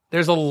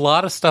there's a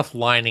lot of stuff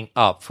lining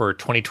up for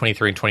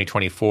 2023 and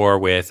 2024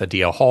 with a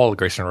DL Hall,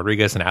 Grayson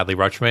Rodriguez, and Adley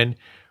Rutschman,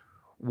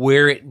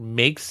 where it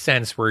makes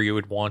sense where you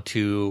would want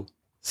to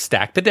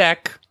stack the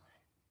deck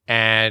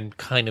and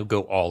kind of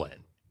go all in.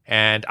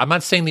 And I'm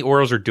not saying the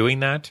Orioles are doing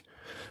that.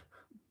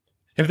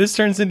 If this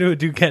turns into a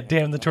Duquette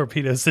damn the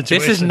torpedoes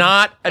situation, This is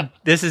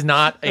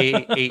not a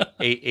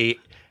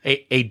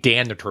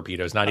Dan the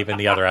Torpedoes, not even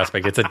the other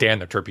aspect. It's a Dan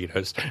the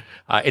Torpedoes.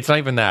 It's not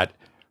even that.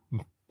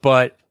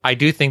 But I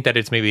do think that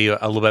it's maybe a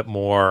little bit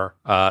more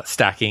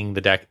stacking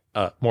the deck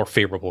more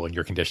favorable in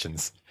your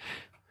conditions.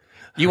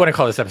 You want to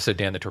call this episode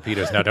Dan the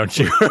Torpedoes now, don't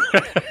you?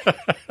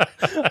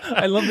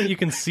 I love that you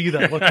can see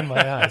that look in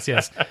my eyes.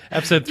 Yes.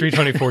 Episode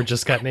 324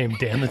 just got named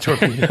Dan the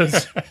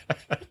Torpedoes.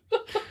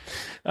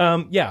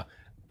 Yeah.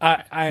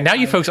 Now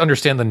you folks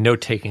understand the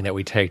note taking that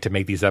we take to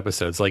make these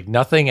episodes. Like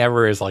nothing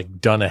ever is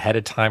like done ahead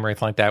of time or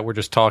anything like that. We're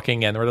just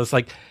talking and we're just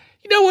like,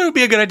 you know what would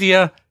be a good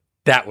idea?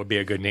 That would be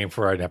a good name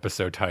for an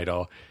episode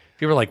title.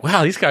 People are like,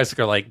 wow, these guys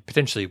are like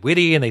potentially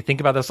witty and they think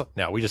about this.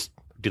 No, we just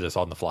do this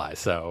on the fly.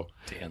 So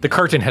the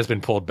curtain has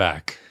been pulled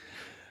back.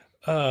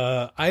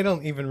 I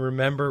don't even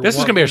remember. This is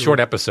what going to be a we short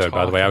were episode,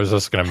 by the way. I was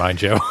just going to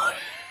mind you.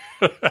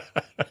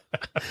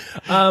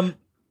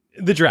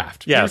 The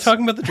draft. Yes. We were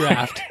talking about the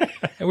draft.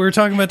 And we were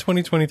talking about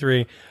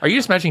 2023. Are you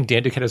just imagining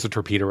Dan Duquette as a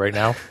torpedo right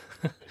now?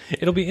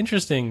 It'll be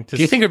interesting to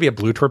Do you think it'd be a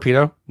blue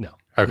torpedo? No.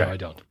 Okay. No, I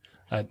don't.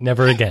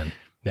 Never again.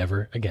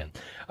 Never again.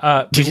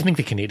 Do you think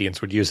the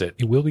Canadians would use it?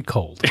 It will be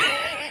cold.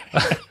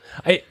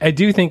 I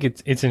do think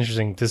it's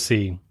interesting to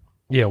see,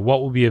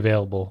 what will be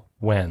available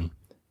when.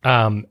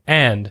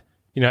 And,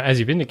 as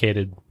you've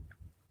indicated,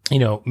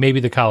 maybe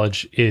the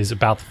college is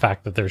about the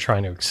fact that they're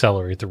trying to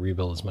accelerate the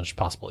rebuild as much as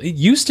possible. It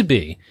used to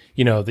be,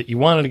 that you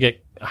wanted to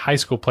get high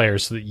school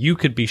players so that you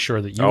could be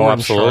sure that you were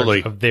absolutely.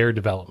 in charge of their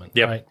development.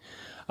 Yep. Right.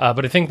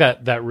 But I think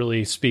that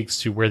really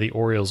speaks to where the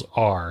Orioles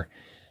are.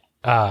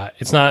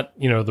 It's not,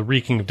 the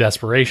reeking of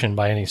desperation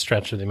by any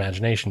stretch of the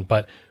imagination,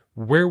 but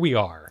where we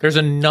are. There's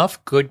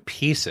enough good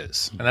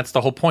pieces. And that's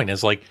the whole point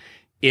is like,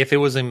 if it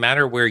was a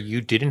matter where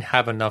you didn't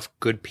have enough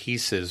good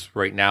pieces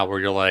right now where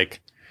you're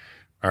like,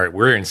 all right,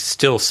 we're in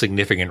still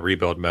significant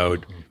rebuild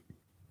mode.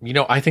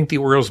 I think the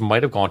Orioles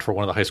might have gone for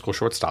one of the high school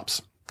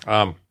shortstops.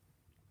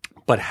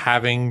 But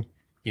having,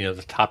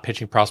 the top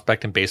pitching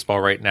prospect in baseball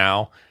right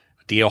now,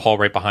 DL Hall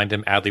right behind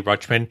him, Adley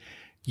Rutschman,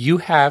 you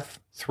have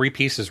three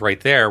pieces right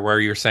there where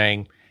you're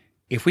saying,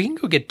 if we can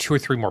go get 2 or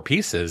 3 more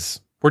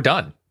pieces, we're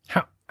done.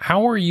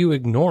 How are you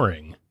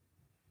ignoring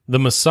the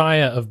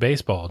messiah of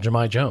baseball,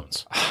 Jahmai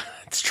Jones?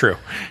 It's true.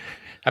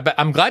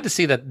 I'm glad to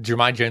see that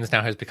Jahmai Jones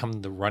now has become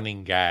the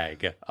running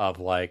gag of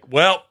like,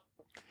 well,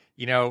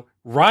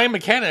 Ryan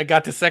McKenna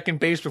got to second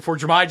base before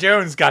Jahmai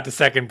Jones got to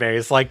second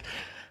base. Like,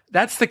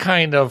 that's the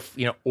kind of,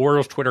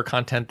 Orioles Twitter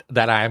content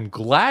that I'm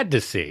glad to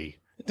see.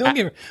 Don't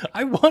get me.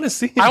 I want to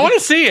see him. I want to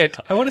see it.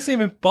 I want to see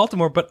him in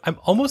Baltimore, but I'm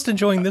almost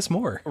enjoying this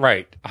more.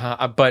 Right.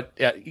 But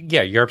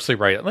yeah, you're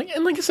absolutely right.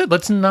 Like I said,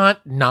 let's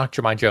not knock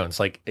Jahmai Jones.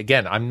 Like,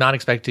 again, I'm not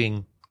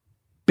expecting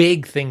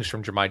big things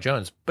from Jahmai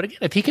Jones. But again,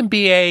 if he can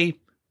be a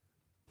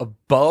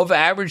above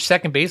average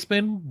second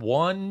baseman,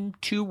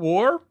 1-2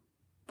 WAR,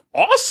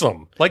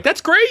 awesome. Like,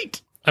 that's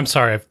great. I'm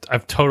sorry.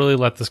 I've totally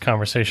let this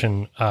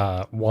conversation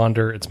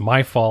wander. It's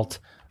my fault.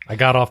 I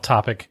got off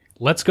topic.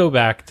 Let's go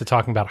back to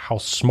talking about how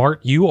smart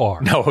you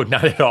are. No,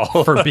 not at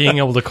all. For being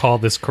able to call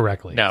this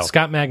correctly. No.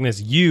 Scott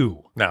Magnus,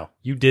 you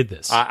did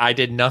this. I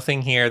did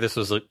nothing here. This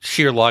was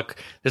sheer luck.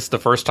 This is the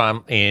first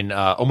time in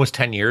almost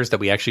 10 years that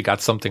we actually got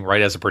something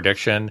right as a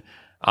prediction.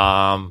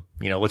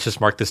 Let's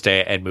just mark this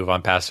day and move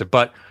on past it.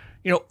 But,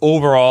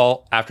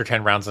 overall, after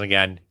 10 rounds, and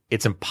again,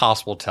 it's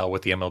impossible to tell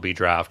with the MLB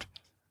draft.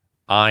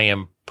 I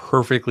am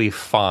perfectly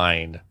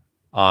fine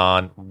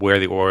on where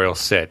the Orioles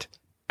sit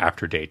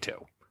after day 2.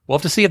 We'll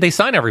have to see if they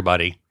sign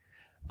everybody.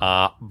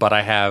 but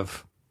I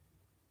have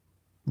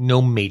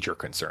no major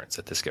concerns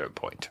at this given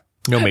point.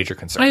 No major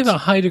concerns. I have a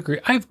high degree.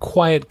 I have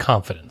quiet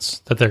confidence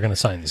that they're going to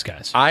sign these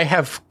guys. I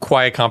have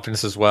quiet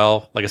confidence as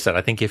well. Like I said,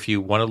 I think if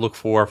you want to look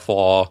for a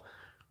flaw,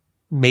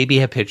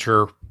 maybe a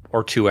pitcher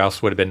or two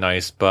else would have been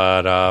nice,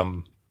 but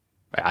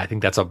I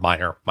think that's a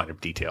minor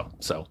detail.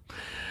 So,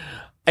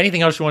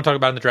 anything else you want to talk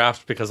about in the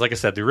draft? Because, like I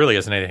said, there really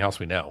isn't anything else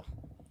we know.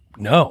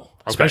 No,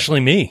 especially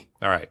me.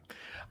 All right.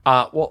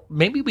 Well,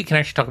 maybe we can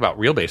actually talk about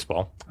real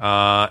baseball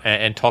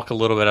and talk a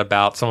little bit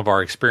about some of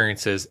our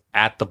experiences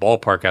at the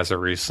ballpark as of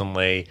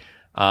recently.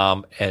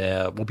 And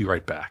we'll be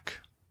right back.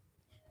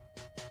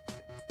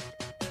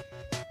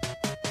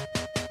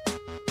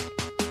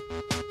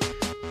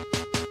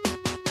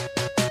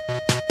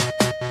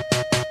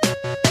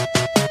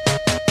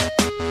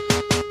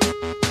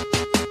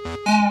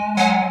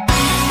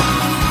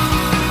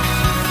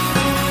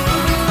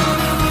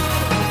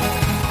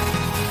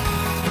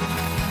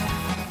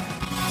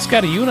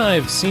 Scotty, you and I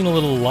have seen a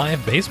little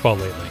live baseball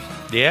lately.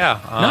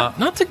 Yeah.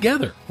 Not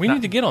together. We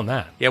need to get on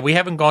that. Yeah, we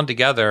haven't gone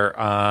together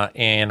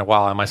in a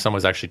while. And my son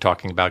was actually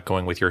talking about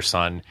going with your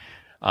son.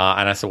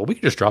 And I said, well, we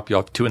could just drop you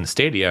off two in the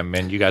stadium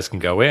and you guys can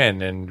go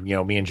in and,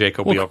 me and Jake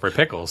will be over at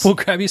Pickles. We'll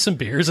grab you some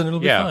beers and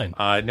it'll be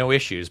fine. No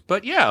issues.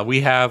 But yeah,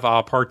 we have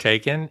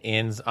partaken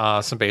in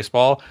some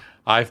baseball.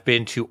 I've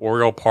been to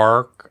Oriole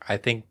Park, I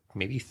think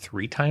maybe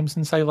 3 times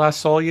since I last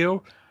saw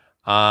you.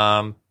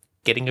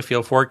 Getting a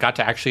feel for it. Got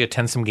to actually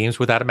attend some games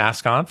without a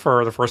mask on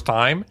for the first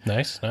time.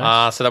 Nice.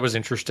 So that was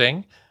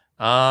interesting.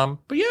 But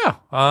yeah.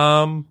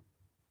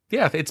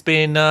 It's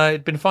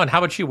been fun. How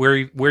about you?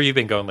 Where you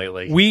been going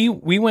lately?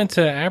 We went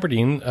to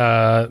Aberdeen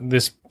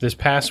this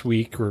past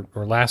week or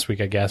last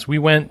week, I guess. We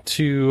went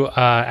to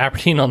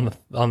Aberdeen on the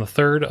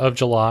 3rd of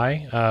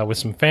July with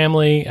some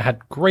family. Had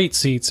great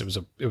seats. It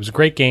was a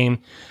great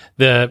game.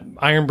 The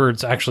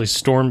Ironbirds actually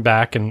stormed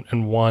back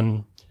and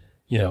won,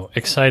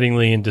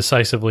 excitingly and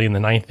decisively in the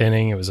 9th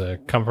inning. It was a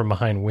come from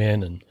behind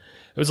win, and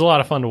it was a lot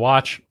of fun to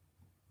watch.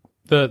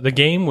 The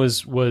game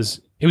was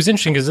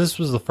interesting because this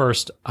was the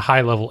first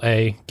high level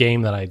A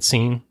game that I'd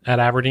seen at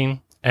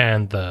Aberdeen,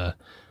 and the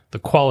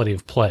quality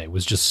of play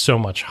was just so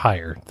much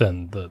higher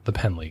than the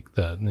Penn League,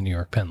 the New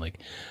York Penn League.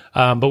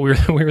 But we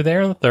were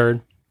there on the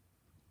 3rd,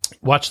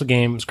 watched the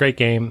game. It was a great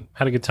game.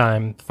 Had a good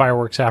time.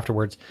 Fireworks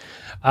afterwards.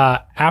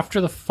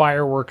 After the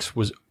fireworks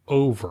was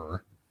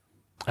over,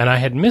 and I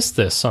had missed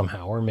this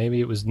somehow, or maybe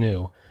it was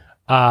new,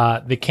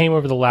 they came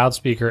over the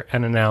loudspeaker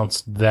and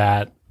announced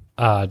that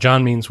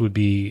John Means would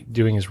be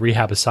doing his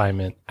rehab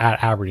assignment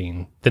at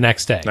Aberdeen the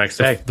next day.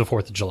 The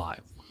 4th of July.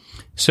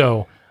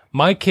 So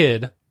my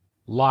kid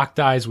locked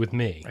eyes with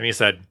me. And he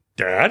said,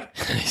 Dad?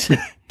 And he said,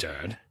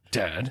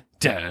 Dad.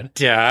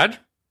 Dad?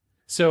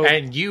 So,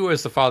 and you,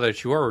 as the father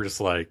that you are, were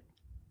just like,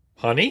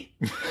 honey?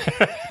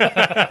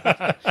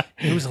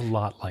 It was a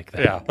lot like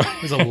that. Yeah.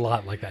 It was a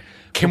lot like that.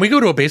 Can we go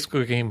to a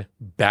baseball game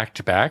back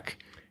to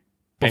back?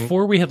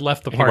 Before we had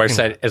left the My parking wife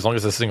said, lot, as long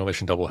as it's a single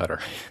mission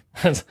doubleheader.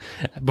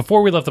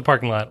 before we left the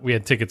parking lot, we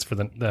had tickets for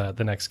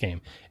the next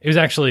game. It was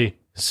actually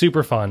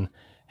super fun.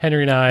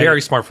 Henry and I...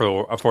 Very smart for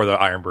the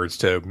Ironbirds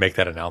to make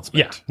that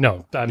announcement. Yeah,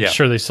 no, I'm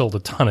sure they sold a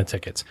ton of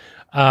tickets.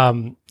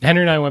 Henry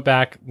and I went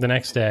back the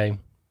next day.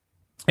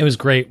 It was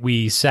great.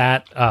 We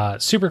sat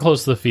super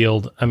close to the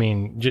field. I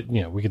mean,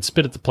 we could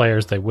spit at the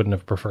players. They wouldn't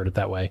have preferred it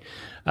that way.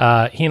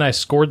 He and I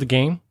scored the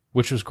game,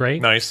 which was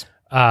great. Nice.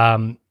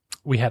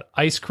 We had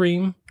ice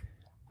cream.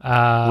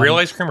 Real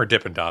ice cream or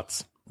Dippin'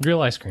 Dots?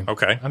 Real ice cream.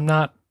 Okay. I'm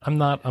not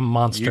a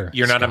monster.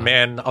 You're not a Scott.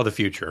 man of the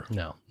future.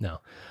 No.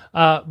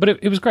 But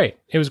it was great.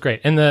 It was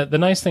great. And the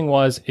nice thing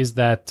is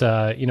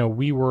that,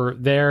 we were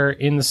there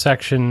in the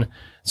section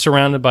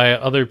surrounded by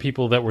other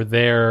people that were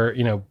there.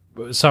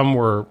 Some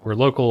were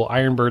local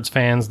Ironbirds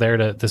fans there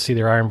to see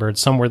their Ironbirds.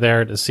 Some were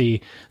there to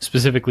see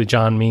specifically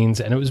John Means.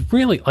 And it was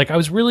really, I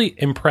was really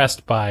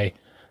impressed by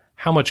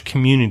how much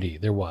community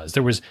there was.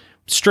 There was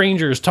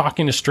strangers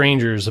talking to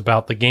strangers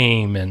about the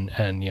game and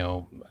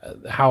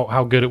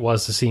how good it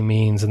was to see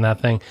Means and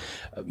that thing.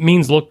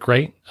 Means looked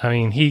great. I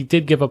mean, he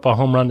did give up a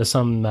home run to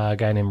some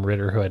guy named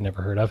Ritter who I'd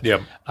never heard of.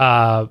 Yep.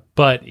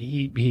 But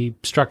he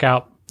struck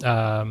out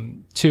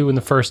 2 in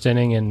the first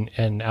inning,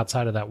 and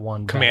outside of that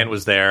one, Command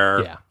was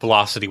there. Yeah.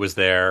 Velocity was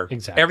there.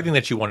 Exactly. Everything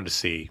that you wanted to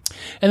see.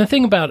 And the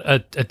thing about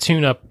a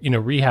tune-up,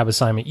 rehab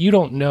assignment, you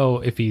don't know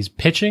if he's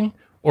pitching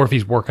or if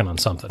he's working on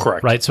something.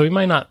 Correct. Right? So he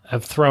might not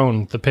have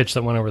thrown the pitch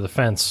that went over the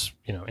fence,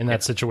 in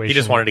that situation. He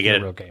just wanted to get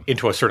in a real game.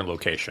 into a certain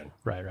location.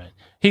 Right.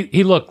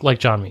 He looked like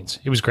John Means.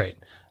 It was great.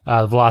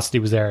 The velocity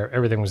was there.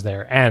 Everything was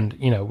there. And,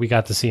 we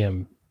got to see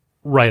him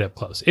right up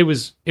close. It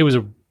was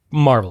a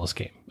marvelous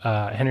game.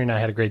 Henry and I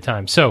had a great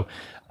time. So,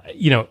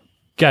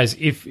 guys,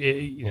 if,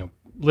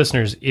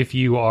 listeners, if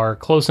you are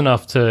close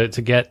enough to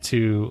get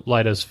to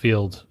Leidos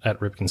Field at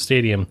Ripken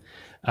Stadium,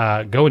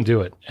 go and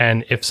do it.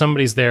 And if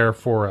somebody's there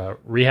for a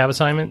rehab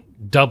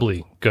assignment,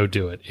 doubly go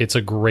do it. It's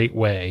a great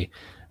way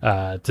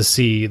to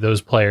see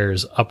those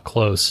players up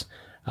close.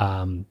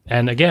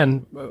 And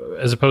again,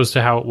 as opposed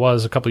to how it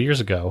was a couple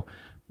years ago,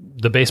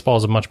 the baseball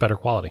is of much better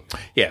quality.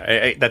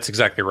 Yeah, that's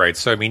exactly right.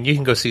 So, I mean, you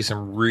can go see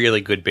some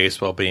really good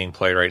baseball being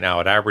played right now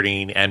at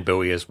Aberdeen and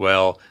Bowie as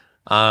well.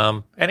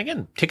 And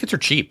again, tickets are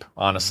cheap,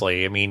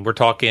 honestly. I mean, we're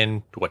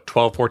talking,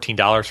 $12,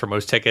 $14 for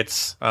most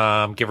tickets,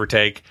 give or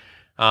take.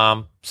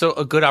 So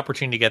a good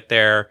opportunity to get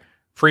there.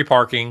 Free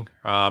parking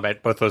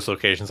at both those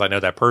locations. I know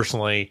that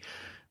personally.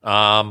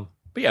 But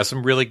yeah,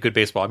 some really good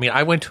baseball. I mean,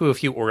 I went to a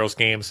few Orioles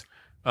games.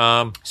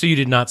 So you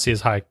did not see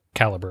as high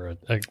caliber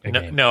a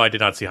game? No, I did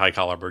not see high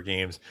caliber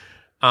games.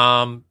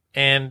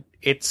 And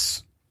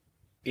it's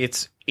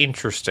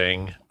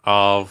interesting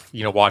of,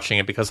 watching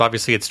it because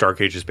obviously it's Dark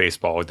Ages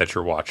baseball that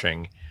you're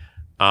watching.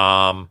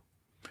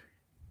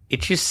 It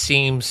just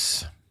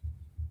seems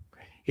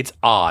it's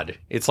odd.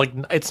 It's like,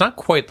 it's not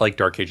quite like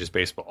Dark Ages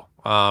baseball,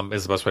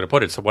 is the best way to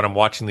put it. So when I'm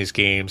watching these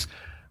games,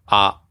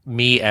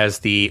 me as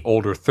the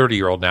older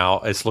 30-year-old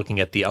now is looking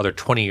at the other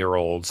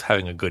 20-year-olds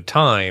having a good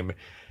time.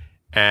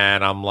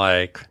 And I'm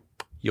like,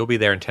 you'll be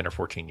there in 10 or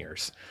 14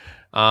 years.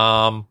 But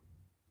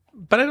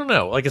I don't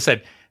know. Like I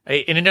said,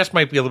 and it just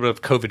might be a little bit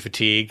of COVID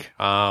fatigue.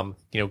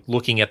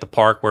 Looking at the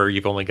park where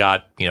you've only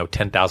got,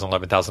 10,000,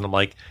 11,000. I'm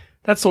like,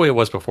 that's the way it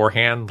was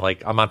beforehand.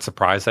 Like, I'm not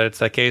surprised that it's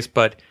that case,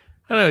 but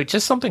I don't know,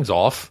 just something's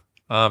off.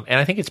 And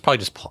I think it's probably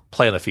just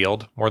play on the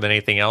field more than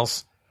anything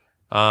else.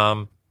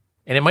 And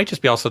it might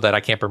just be also that I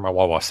can't bring my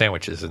Wawa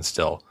sandwiches in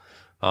still.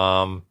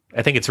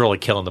 I think it's really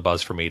killing the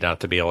buzz for me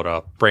not to be able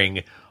to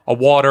bring a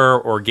water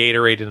or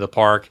Gatorade into the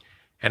park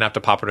and have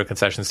to pop into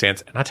concession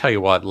stands. And I tell you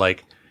what,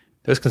 like,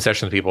 those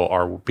concession people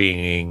are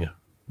being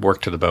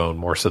worked to the bone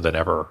more so than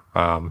ever,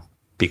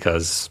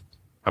 because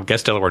I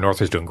guess Delaware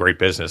North is doing great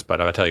business,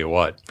 but I'll tell you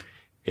what,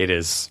 it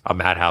is a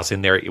madhouse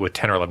in there with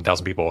 10 or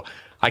 11,000 people.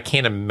 I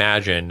can't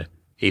imagine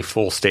a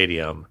full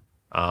stadium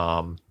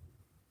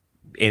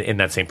in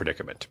that same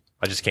predicament.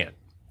 I just can't.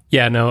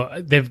 Yeah, no,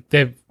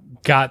 they've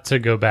got to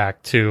go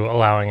back to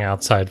allowing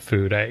outside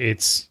food.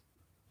 It's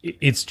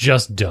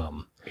just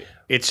dumb.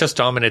 It's just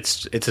dumb, and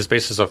it's as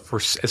basis of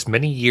for as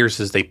many years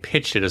as they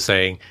pitched it as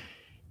saying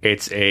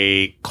it's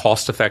a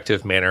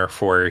cost-effective manner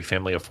for a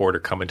family of four to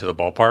come into the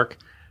ballpark.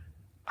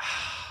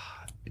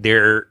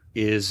 There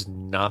is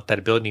not that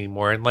ability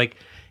anymore. And like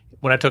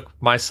when I took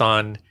my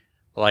son,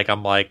 like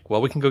I'm like,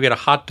 well, we can go get a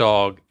hot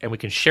dog and we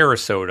can share a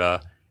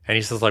soda. And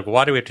he says like, well,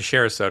 why do we have to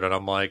share a soda? And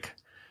I'm like,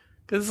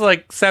 because it's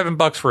like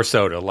 $7 for a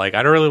soda. Like,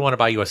 I don't really want to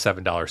buy you a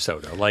 $7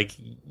 soda. Like,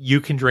 you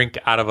can drink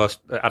out of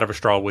a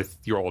straw with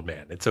your old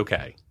man. It's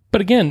okay.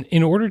 But again,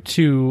 in order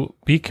to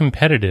be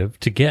competitive,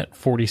 to get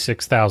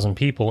 46,000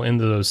 people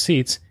into those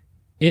seats,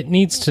 it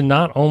needs to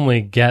not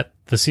only get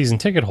the season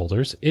ticket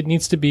holders, it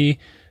needs to be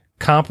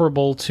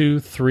comparable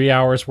to 3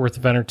 hours worth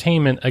of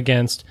entertainment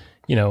against,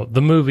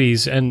 the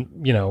movies and,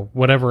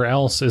 whatever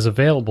else is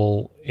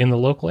available in the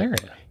local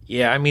area.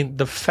 Yeah, I mean,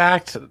 the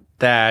fact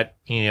that,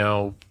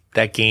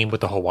 that game with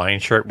the Hawaiian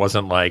shirt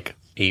wasn't like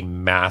a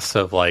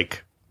massive,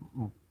 like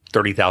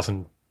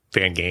 30,000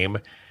 fan game,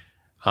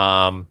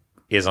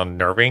 is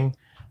unnerving.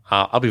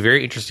 I'll be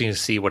very interested to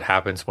see what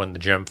happens when the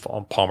Jim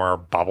Palmer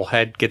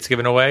bobblehead gets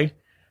given away.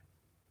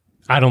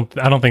 I don't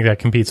think that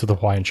competes with the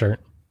Hawaiian shirt.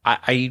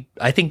 I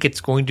think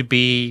it's going to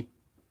be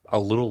a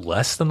little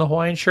less than the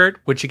Hawaiian shirt,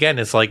 which again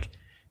is like,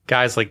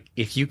 guys, like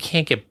if you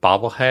can't get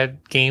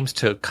bobblehead games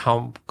to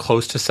come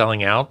close to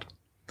selling out,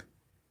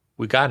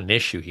 we got an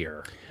issue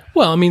here.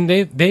 Well, I mean,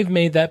 they've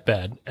made that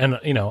bet, and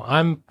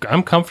I'm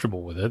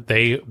comfortable with it.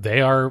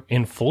 They are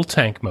in full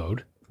tank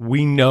mode.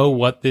 We know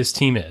what this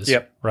team is.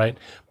 Yep. Right.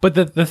 But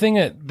the thing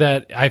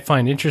that I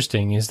find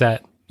interesting is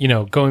that,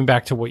 going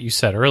back to what you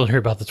said earlier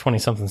about the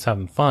 20-somethings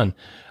having fun,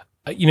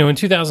 in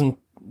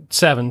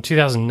 2007,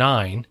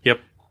 2009. Yep.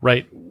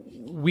 Right.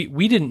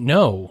 We didn't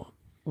know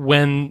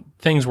when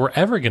things were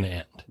ever going to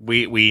end.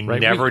 We right?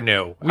 never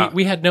knew.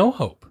 We had no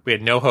hope. We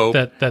had no hope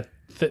that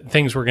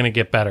things were going to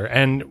get better.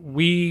 And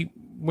we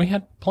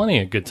had plenty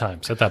of good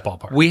times at that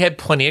ballpark. We had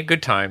plenty of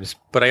good times,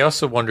 but I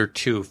also wonder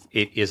too if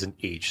it is an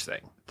age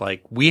thing.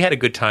 Like, we had a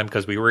good time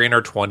because we were in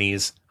our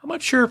 20s. I'm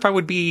not sure if I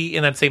would be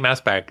in that same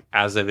aspect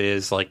as it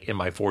is like in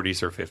my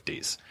 40s or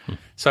 50s.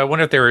 So I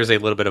wonder if there is a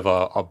little bit of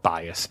a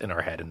bias in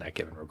our head in that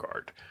given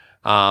regard.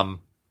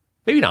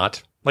 Maybe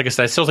not. Like I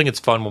said, I still think it's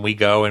fun when we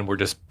go and we're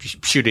just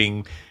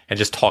shooting and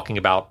just talking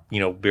about,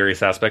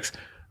 various aspects.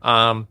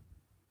 Final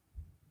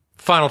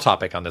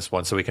topic on this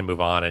one so we can move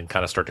on and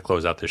kind of start to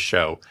close out this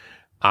show.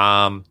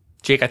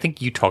 Jake, I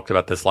think you talked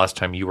about this last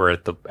time you were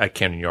at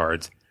Camden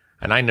Yards,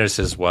 and I noticed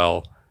as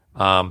well.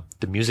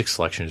 The music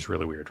selection is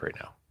really weird right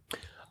now.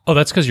 Oh,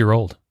 that's because you're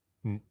old.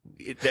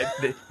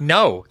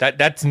 No,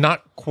 that's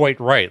not quite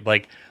right.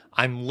 Like,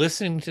 I'm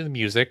listening to the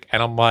music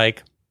and I'm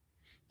like,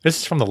 this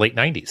is from the late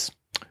 90s.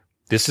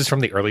 This is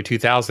from the early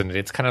 2000s. And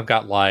it's kind of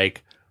got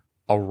like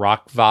a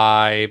rock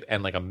vibe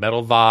and like a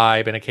metal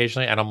vibe and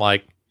occasionally. And I'm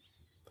like,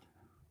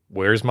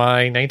 where's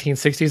my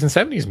 1960s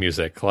and 70s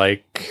music?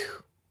 Like,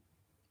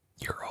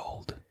 you're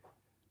old.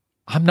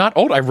 I'm not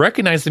old. I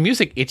recognize the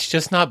music. It's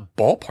just not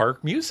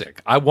ballpark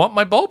music. I want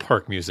my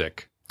ballpark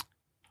music.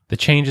 The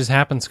changes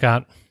happen,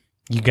 Scott.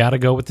 You got to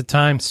go with the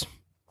times.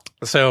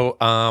 So,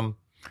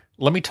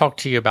 let me talk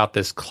to you about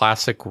this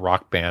classic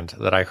rock band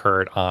that I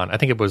heard on, I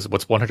think it was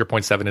what's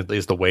 100.7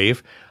 is the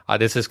Wave.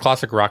 This is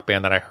classic rock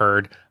band that I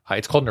heard.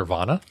 It's called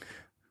Nirvana.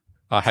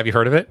 Have you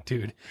heard of it?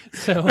 Dude.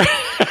 So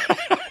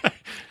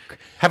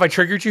Have I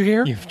triggered you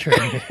here? you've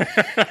triggered me.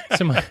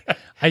 So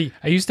I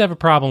used to have a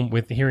problem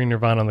with hearing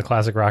Nirvana on the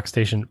classic rock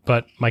station,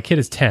 but my kid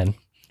is 10,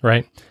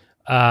 right?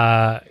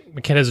 My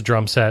kid has a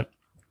drum set.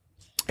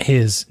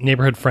 His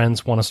neighborhood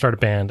friends want to start a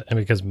band, and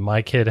because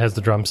my kid has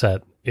the drum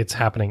set, it's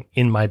happening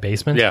in my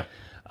basement. Yeah.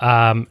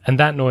 And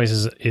that noise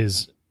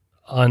is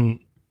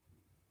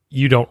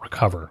you don't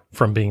recover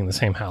from being in the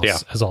same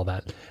house as all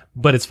that.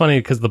 But it's funny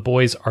because the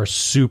boys are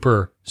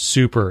super,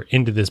 super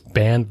into this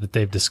band that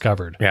they've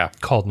discovered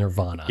called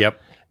Nirvana.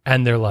 Yep.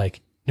 And they're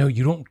like, no,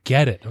 you don't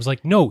get it. I was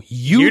like, no,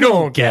 you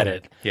don't get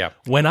it. Yeah.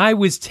 When I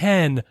was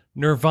 10,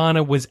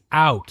 Nirvana was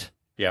out.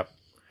 Yep.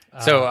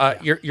 So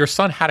your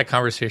son had a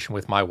conversation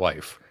with my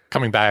wife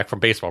coming back from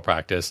baseball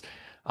practice,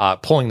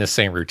 pulling the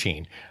same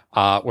routine,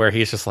 where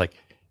he's just like,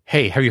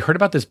 hey, have you heard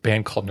about this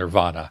band called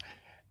Nirvana?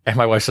 And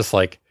my wife's just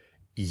like,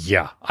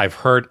 yeah, I've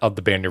heard of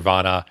the band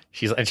Nirvana.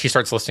 And she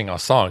starts listing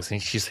off songs,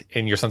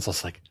 and your son's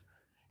just like,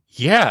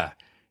 yeah,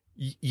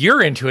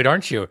 you're into it,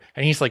 aren't you?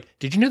 And he's like,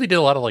 did you know they did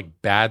a lot of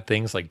like bad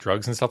things like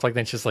drugs and stuff like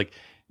that? And she's like,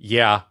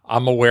 yeah,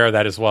 I'm aware of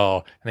that as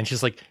well. And then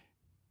she's like,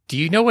 do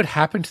you know what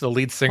happened to the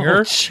lead singer?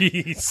 Oh,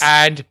 jeez.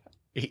 And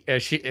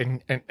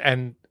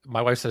and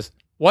my wife says,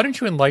 why don't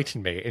you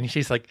enlighten me? And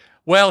she's like,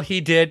 well, he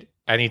did.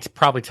 And he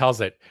probably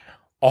tells it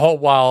all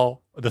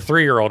while the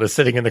 3-year-old is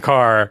sitting in the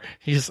car.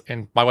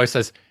 And my wife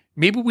says,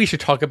 maybe we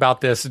should talk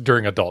about this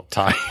during adult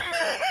time.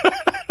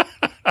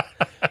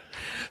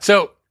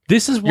 So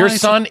This is why your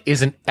son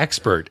is an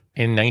expert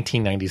in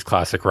 1990s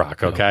classic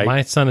rock, okay?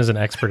 My son is an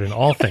expert in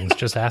all things.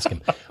 Just ask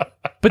him.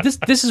 But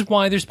this is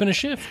why there's been a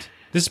shift.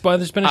 This is why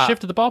there's been a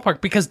shift at the ballpark,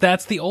 because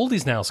that's the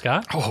oldies now,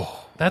 Scott.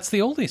 Oh, that's the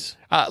oldies.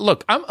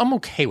 Look, I'm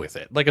okay with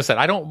it. Like I said,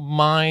 I don't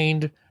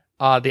mind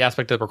the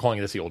aspect that we're calling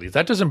this the oldies.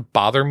 That doesn't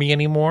bother me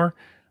anymore.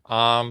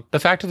 The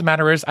fact of the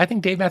matter is, I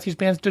think Dave Matthews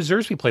Band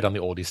deserves to be played on the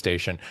oldies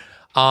station.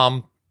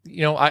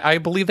 I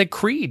believe that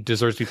Creed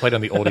deserves to be played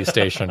on the oldies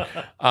station.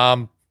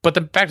 But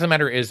the fact of the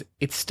matter is,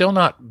 it's still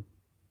not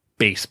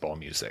baseball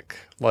music.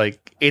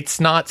 Like,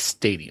 it's not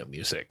stadium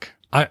music.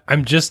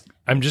 I'm just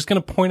going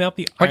to point out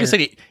the like I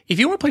said, if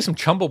you want to play some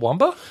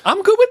Chumbawamba,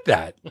 I'm good with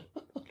that.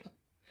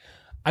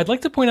 I'd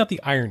like to point out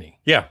the irony.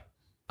 Yeah,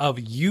 of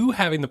you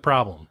having the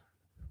problem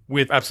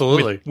with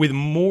absolutely with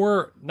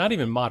more, not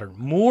even modern,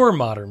 more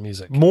modern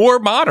music, more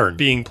modern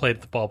being played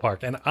at the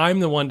ballpark, and I'm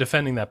the one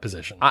defending that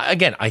position.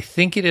 Again, I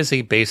think it is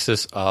a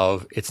basis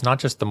of it's not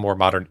just the more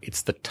modern;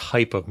 it's the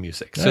type of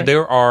music. All so right.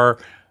 there are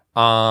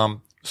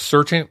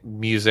certain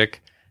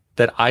music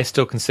that I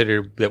still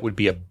consider that would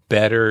be a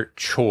better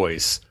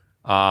choice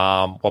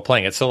while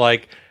playing it. So,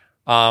 like,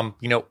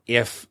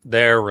 if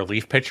their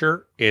relief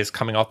pitcher is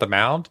coming off the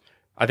mound,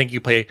 I think you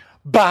play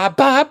 "Bye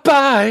Bye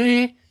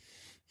Bye"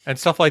 and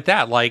stuff like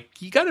that.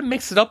 Like, you got to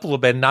mix it up a little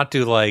bit and not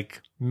do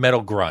like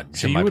metal grunge.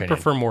 So in you my would opinion.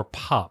 prefer more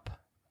pop?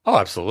 Oh,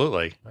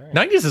 absolutely.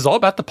 Right. 90s is all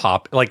about the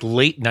pop. Like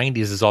late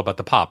 90s is all about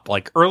the pop.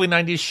 Like early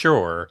 90s,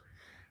 sure.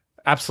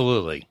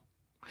 Absolutely.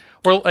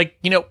 Or like,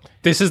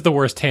 This is the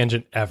worst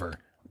tangent ever.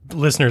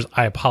 Listeners,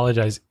 I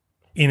apologize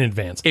in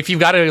advance. if you've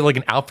got like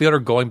an outfielder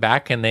going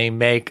back and they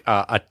make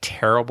a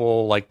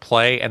terrible like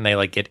play and they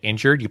like get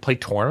injured, you play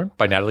Torn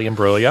by Natalie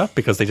Imbruglia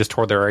because they just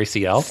tore their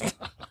ACL.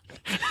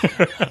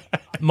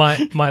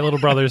 My little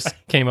brothers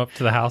came up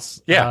to the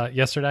house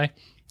yesterday.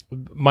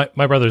 My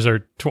brothers are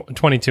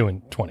 22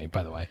 and 20,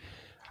 by the way.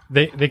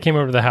 They came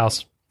over to the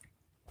house.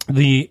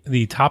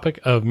 The topic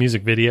of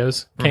music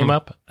videos came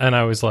up, and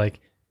I was like,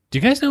 do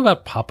you guys know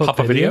about pop-up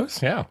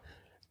videos? Yeah.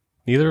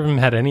 Neither of them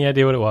had any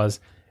idea what it was.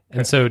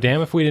 And so,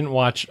 damn if we didn't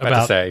watch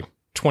about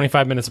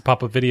 25 minutes of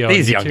pop-up video.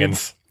 These on YouTube.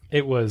 youngins.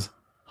 It was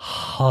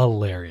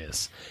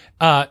hilarious.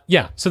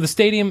 So the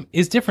stadium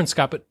is different,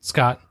 Scott, but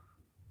Scott,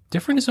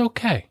 different is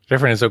okay.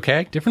 Different is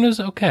okay? Different is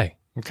okay.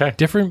 Okay.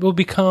 Different will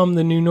become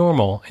the new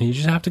normal, and you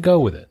just have to go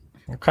with it.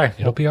 Okay.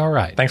 It'll be all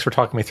right. Thanks for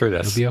talking me through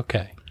this. It'll be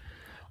okay.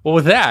 Well,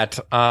 with that,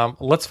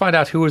 let's find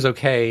out who is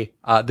okay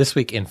this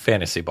week in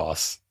Fantasy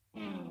Boss.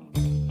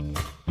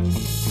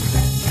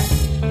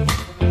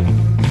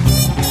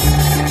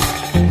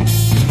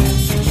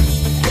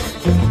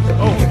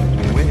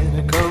 When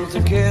it comes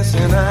to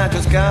kissing, I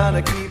just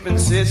gotta keep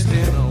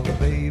insisting. Oh,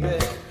 baby,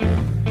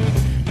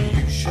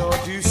 you sure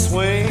do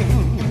swing.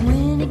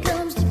 When it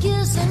comes to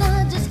kissing,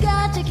 I just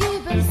got to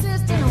keep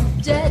insisting on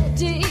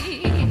daddy.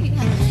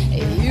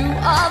 You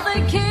are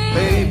the king.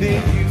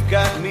 Baby, you've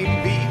got me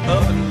beat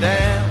up and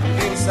down,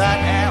 inside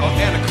out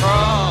and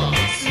across.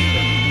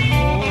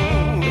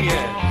 Oh,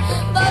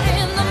 yeah. But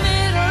in the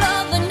middle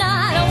of the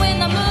night, when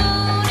the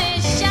moon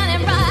is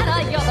shining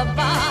bright, you're the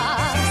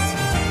boss.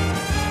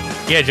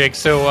 Yeah, Jake.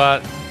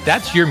 So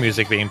that's your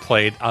music being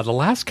played. The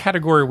last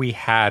category we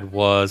had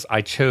was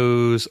we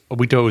chose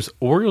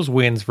Orioles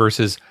wins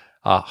versus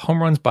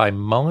home runs by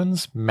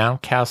Mullins,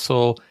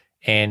 Mountcastle,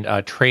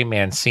 and Trey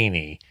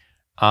Mancini.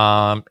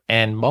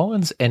 And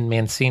Mullins and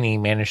Mancini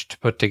managed to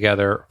put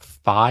together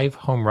 5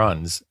 home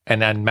runs,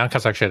 and then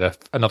Mountcastle actually had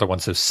another one,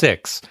 so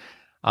 6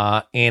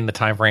 in the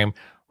time frame,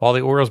 while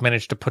the Orioles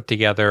managed to put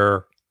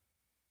together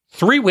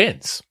 3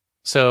 wins.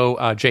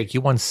 So, Jake,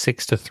 you won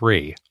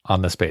 6-3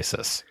 on this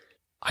basis.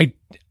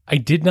 I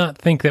did not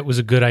think that was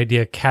a good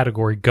idea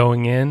category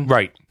going in.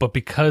 Right. But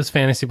because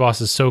Fantasy Boss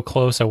is so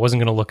close, I wasn't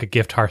going to look a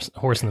gift horse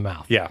in the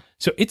mouth. Yeah.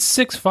 So it's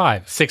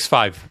 6-5.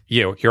 6-5.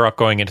 You're up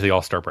going into the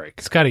All-Star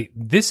break. Scotty,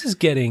 this is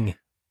getting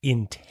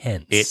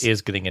intense. It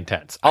is getting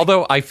intense.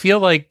 Although I feel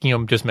like,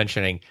 I'm just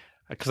mentioning,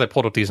 because I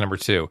pulled up these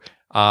numbers too,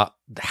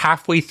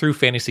 halfway through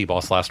Fantasy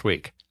Boss last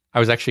week, I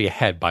was actually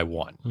ahead by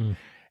 1.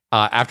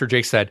 After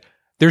Jake said,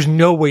 there's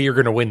no way you're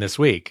going to win this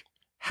week.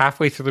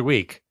 Halfway through the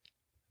week,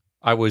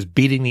 I was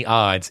beating the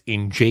odds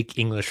in Jake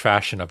English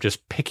fashion of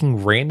just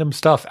picking random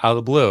stuff out of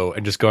the blue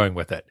and just going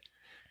with it.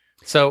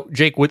 So,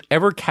 Jake,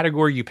 whatever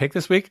category you pick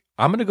this week,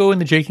 I'm going to go in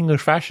the Jake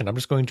English fashion. I'm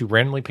just going to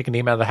randomly pick a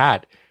name out of the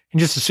hat and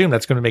just assume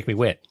that's going to make me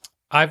win.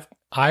 I've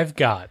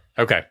got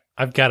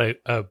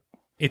a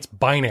it's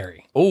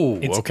binary. Oh,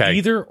 It's okay.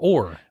 either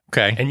or.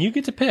 Okay. And you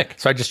get to pick.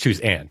 So I just choose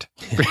and.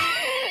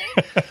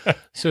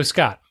 So,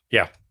 Scott.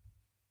 Yeah.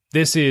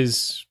 This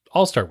is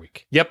All-Star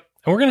Week. Yep.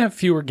 And we're going to have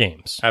fewer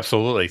games.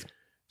 Absolutely.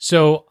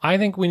 So I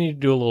think we need to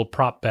do a little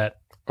prop bet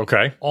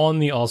Okay. on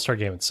the All-Star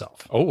game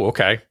itself. Oh,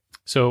 okay.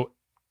 So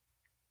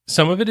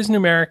some of it is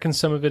numeric and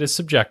some of it is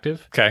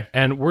subjective. Okay.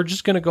 And we're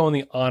just going to go on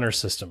the honor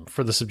system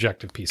for the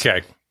subjective piece.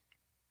 Okay.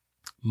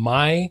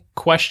 My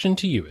question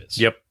to you is,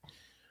 Yep.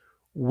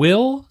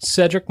 will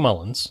Cedric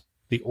Mullins,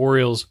 the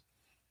Orioles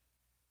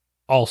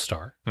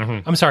All-Star,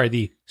 Mm-hmm. I'm sorry,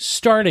 the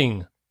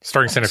starting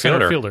Starting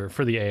center fielder.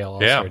 for the AL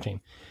All-Star Yeah.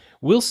 team,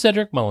 will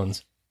Cedric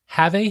Mullins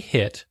have a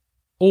hit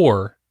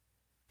or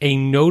a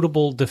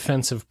notable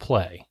defensive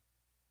play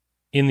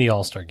in the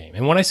All-Star game?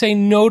 And when I say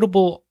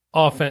notable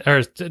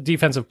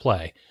defensive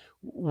play,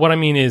 what I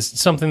mean is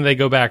something they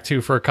go back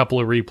to for a couple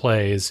of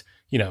replays.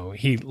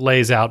 He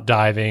lays out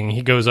diving,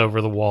 he goes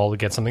over the wall to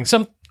get something,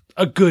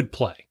 a good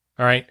play.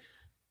 All right.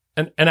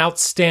 An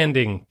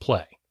outstanding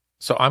play.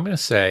 So I'm going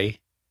to say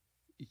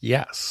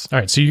yes. All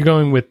right. So you're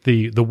going with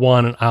the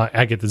 1 and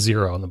I get the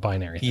 0 on the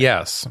binary thing.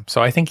 Yes.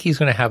 So I think he's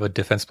going to have a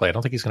defense play. I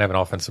don't think he's going to have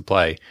an offensive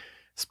play,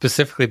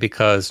 specifically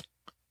because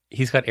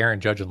he's got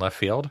Aaron Judge in left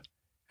field,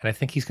 and I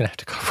think he's going to have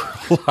to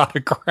cover a lot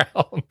of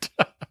ground.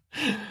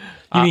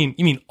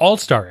 You mean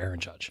All-Star Aaron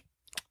Judge?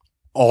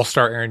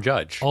 All-Star Aaron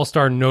Judge.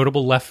 All-Star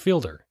notable left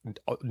fielder.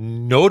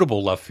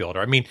 Notable left fielder.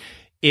 I mean,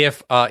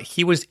 if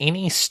he was in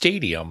a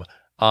stadium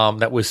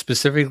that was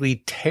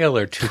specifically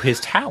tailored to his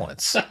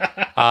talents,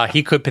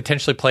 he could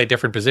potentially play a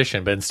different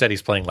position, but instead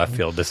he's playing left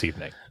field this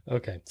evening.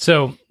 Okay.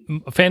 So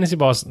Fantasy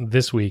Boss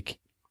this week,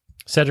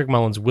 Cedric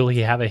Mullins, will he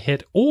have a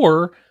hit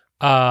or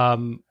A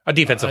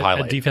defensive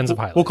highlight. A defensive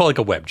highlight. We'll call it like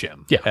a web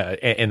gem. Yeah.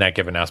 In that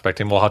given aspect.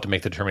 And we'll have to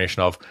make the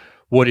determination of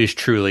what is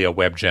truly a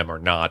web gem or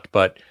not.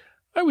 But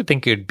I would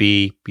think it'd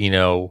be,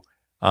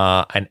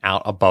 an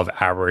out above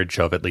average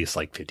of at least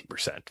like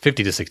 50%,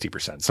 50 to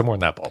 60%, somewhere in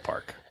that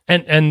ballpark.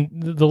 And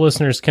the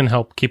listeners can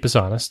help keep us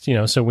honest.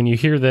 So when you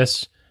hear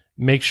this,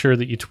 make sure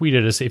that you tweet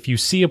at us. If you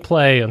see a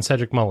play on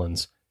Cedric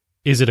Mullins,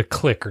 is it a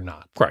click or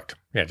not? Correct.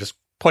 Yeah, just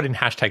put in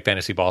hashtag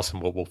fantasy boss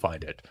and we'll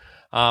find it.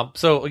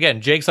 So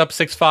again, Jake's up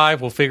 6-5.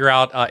 We'll figure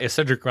out if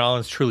Cedric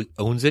Mullins truly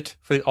owns it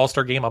for the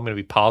All-Star game. I'm going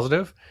to be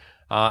positive.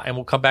 And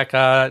we'll come back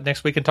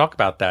next week and talk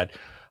about that.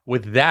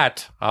 With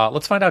that,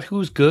 let's find out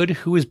who's good,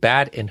 who is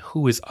bad, and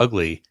who is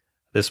ugly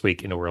this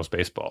week in Orioles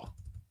baseball.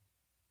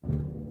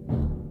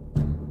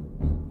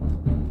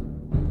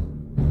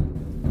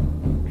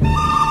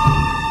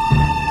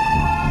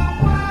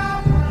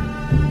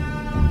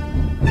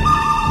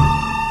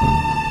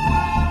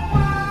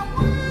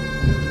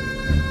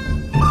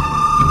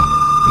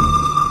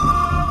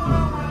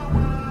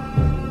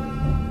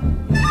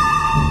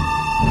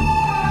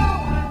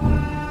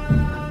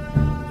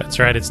 That's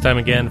right. It's time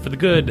again for the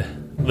good,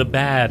 the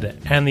bad,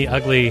 and the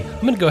ugly.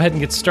 I'm going to go ahead and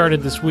get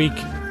started this week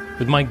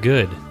with my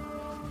good.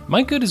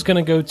 My good is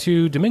going to go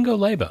to Domingo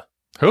Leyba.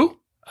 Who?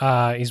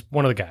 He's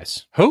one of the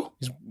guys. Who?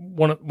 He's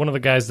one of the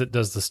guys that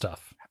does the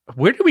stuff.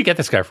 Where did we get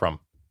this guy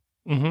from?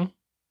 Mm-hmm.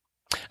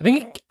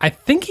 I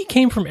think he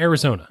came from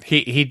Arizona.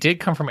 He did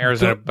come from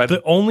Arizona, but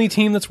the only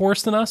team that's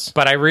worse than us.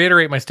 But I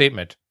reiterate my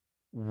statement.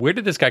 Where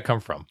did this guy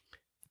come from?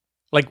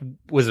 Like,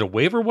 was it a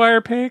waiver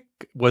wire pick?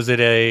 Was it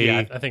a...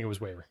 Yeah, I think it was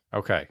waiver.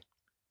 Okay.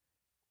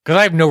 Because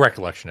I have no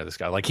recollection of this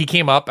guy. Like, he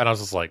came up, and I was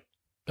just like...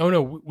 Oh,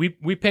 no,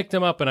 we picked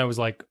him up, and I was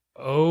like,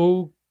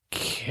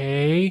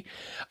 okay.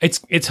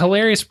 It's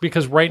hilarious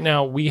because right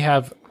now we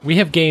have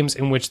games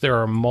in which there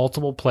are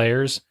multiple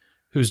players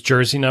whose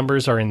jersey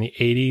numbers are in the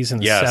 80s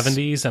and the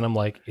 70s, and I'm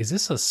like, is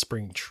this a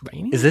spring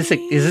training? Is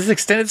this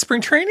extended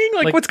spring training?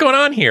 Like what's going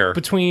on here?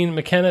 Between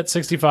McKenna at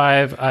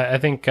 65, I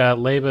think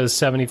Leyba is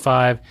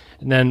 75,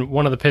 and then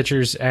one of the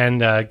pitchers and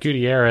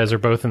Gutierrez are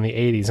both in the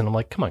 80s, and I'm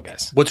like, come on,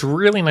 guys. What's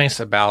really nice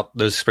about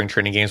those spring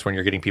training games when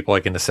you're getting people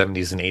like in the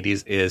 70s and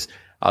 80s is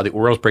the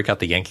Orioles break out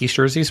the Yankees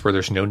jerseys where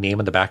there's no name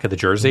in the back of the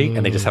jersey,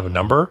 and they just have a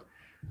number.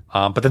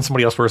 But then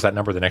somebody else wears that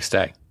number the next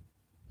day.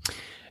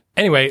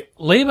 Anyway,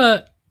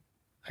 Leyba,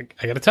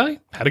 I got to tell you,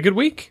 had a good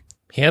week.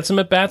 He had some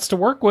at-bats to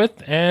work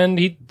with, and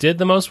he did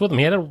the most with them.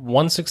 He had a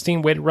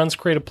 116 weighted runs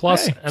created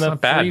plus Hey, and it's a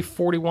not bad.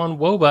 341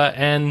 WOBA,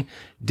 and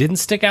didn't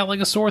stick out like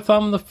a sore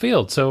thumb in the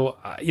field. So,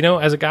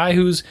 as a guy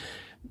who's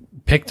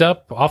picked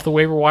up off the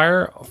waiver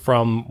wire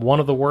from one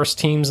of the worst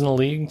teams in the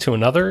league to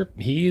another,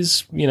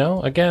 he's,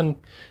 again,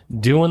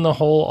 doing the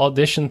whole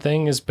audition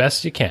thing as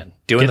best you can.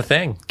 Doing the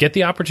thing. Get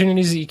the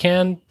opportunities that you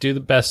can, do the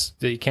best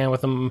that you can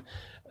with them.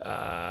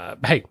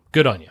 Hey,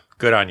 good on you.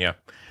 Good on you.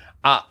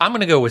 I'm going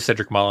to go with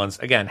Cedric Mullins.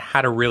 Again,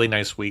 had a really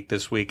nice week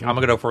this week. I'm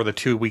going to go for the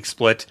 2-week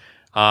split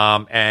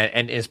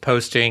and is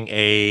posting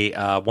a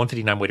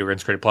 159 weighted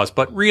runs created plus.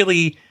 But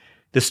really,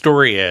 the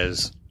story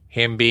is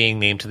him being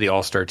named to the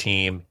All-Star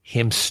team,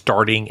 him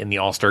starting in the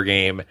All-Star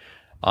game.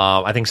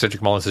 I think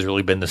Cedric Mullins has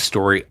really been the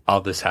story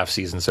of this half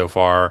season so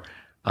far.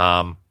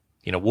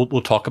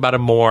 We'll talk about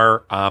him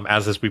more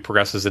as this week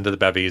progresses into the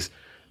bevies.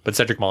 But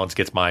Cedric Mullins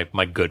gets my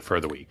good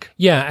for the week.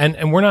 Yeah,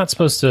 and we're not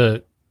supposed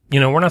to...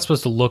 we're not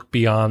supposed to look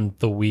beyond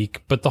the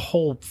week, but the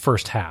whole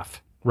first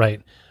half,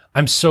 right?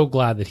 I'm so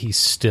glad that he's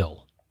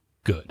still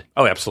good.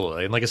 Oh,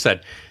 absolutely. And like I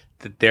said,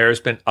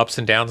 there's been ups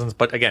and downs,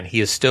 but again, he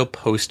is still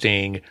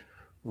posting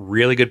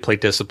really good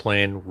plate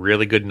discipline,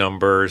 really good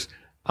numbers.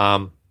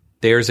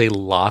 There's a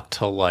lot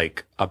to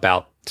like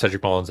about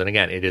Cedric Mullins. And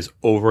again, it is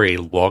over a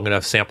long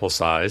enough sample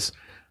size.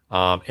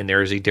 And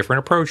there is a different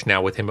approach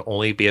now with him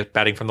only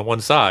batting from the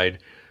one side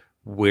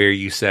where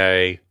you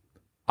say,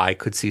 I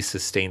could see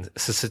sustained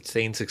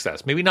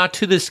success. Maybe not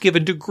to this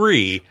given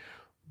degree,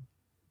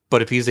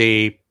 but if he's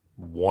a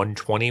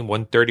 120,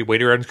 130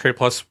 weighted runs created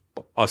plus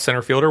a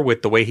center fielder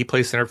with the way he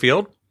plays center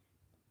field,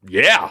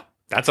 yeah,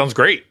 that sounds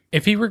great.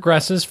 If he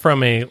regresses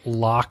from a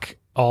lock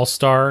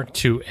all-star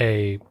to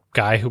a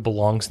guy who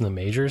belongs in the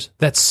majors,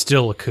 that's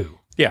still a coup.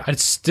 Yeah.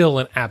 It's still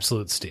an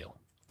absolute steal.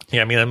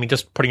 Yeah, I mean,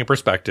 just putting in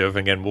perspective,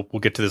 again, we'll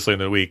get to this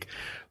later in the week,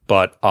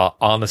 but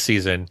on the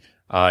season,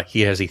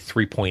 he has a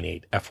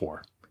 3.8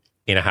 F4.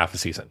 In a half a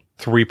season,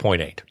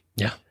 3.8.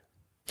 Yeah.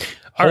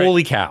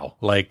 Holy cow.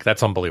 Like,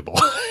 that's unbelievable.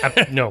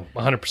 No,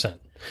 100%. All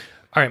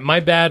right,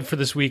 my bad for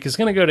this week is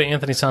going to go to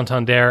Anthony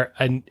Santander,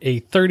 a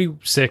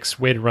 36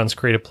 weighted runs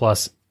created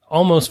plus,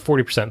 almost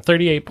 40%,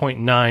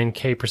 38.9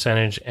 K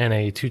percentage, and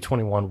a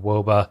 221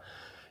 WOBA.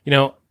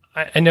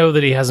 I know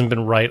that he hasn't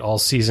been right all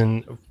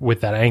season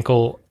with that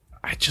ankle.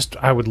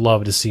 I would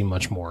love to see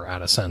much more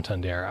out of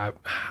Santander.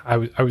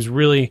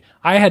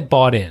 I had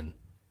bought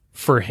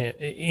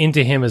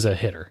into him as a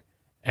hitter.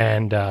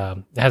 And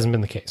it hasn't been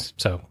the case.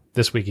 So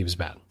this week he was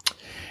bad.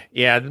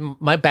 Yeah,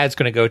 my bad's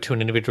going to go to an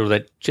individual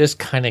that just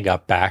kind of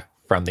got back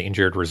from the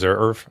injured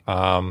reserve.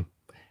 And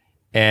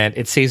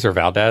it's Cesar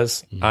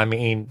Valdez. I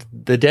mean,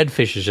 the dead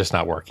fish is just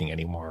not working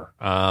anymore.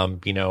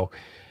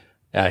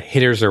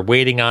 Hitters are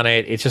waiting on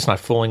it. It's just not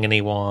fooling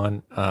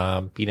anyone.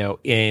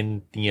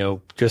 In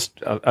just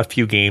a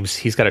few games,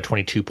 he's got a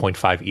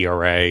 22.5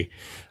 ERA.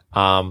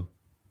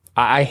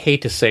 I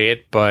hate to say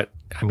it, but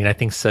I mean, I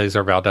think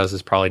Cesar Valdez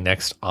is probably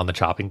next on the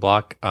chopping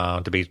block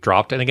to be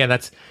dropped. And again,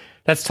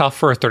 that's tough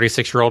for a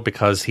 36-year-old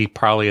because he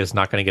probably is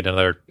not going to get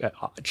another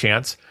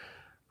chance.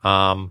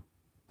 But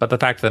the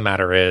fact of the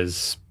matter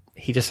is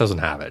he just doesn't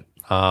have it.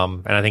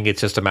 And I think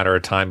it's just a matter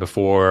of time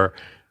before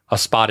a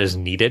spot is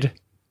needed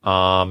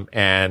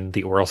and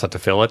the Orioles have to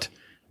fill it.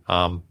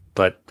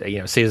 But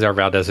Cesar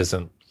Valdez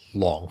isn't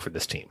long for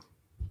this team.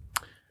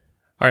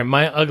 All right,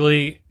 my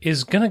ugly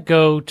is going to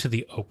go to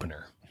the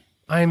opener.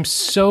 I'm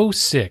so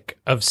sick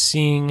of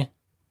seeing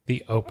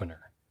the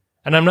opener.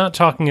 And I'm not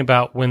talking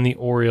about when the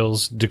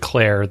Orioles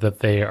declare that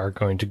they are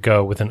going to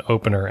go with an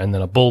opener and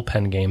then a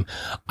bullpen game.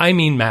 I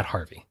mean Matt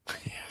Harvey.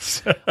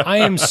 Yes. I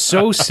am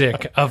so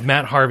sick of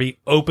Matt Harvey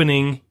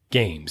opening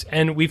games.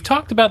 And we've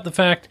talked about the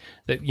fact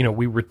that,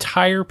 we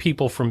retire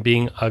people from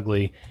being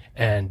ugly.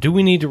 And do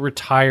we need to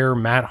retire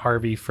Matt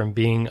Harvey from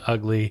being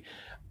ugly?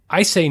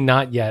 I say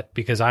not yet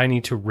because I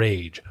need to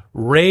rage.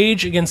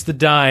 Rage against the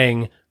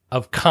dying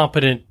of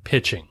competent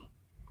pitching.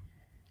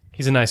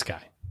 He's a nice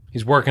guy.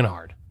 He's working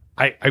hard.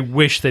 I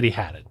wish that he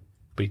had it,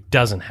 but he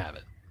doesn't have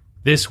it.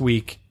 This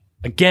week,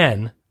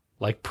 again,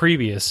 like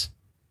previous,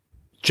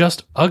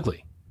 just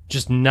ugly.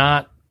 Just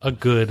not a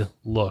good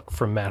look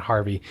from Matt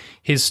Harvey.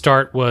 His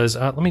start was,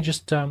 let me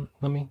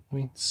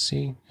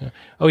see.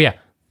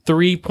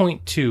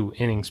 3.2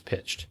 innings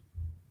pitched.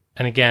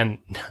 And again,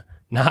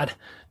 not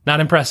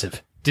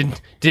impressive.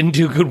 Didn't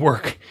do good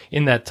work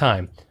in that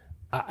time.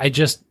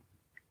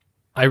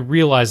 I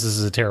realize this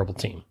is a terrible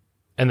team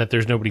and that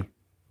there's nobody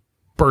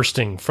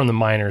bursting from the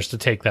minors to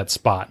take that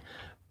spot.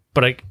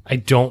 But I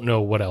don't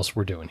know what else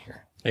we're doing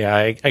here. Yeah,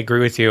 I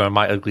agree with you. And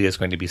my ugly is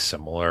going to be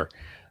similar.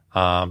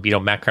 Matt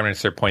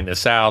Kremnitz are pointing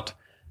this out.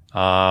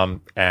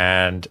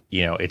 And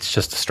it's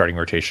just the starting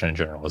rotation in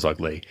general is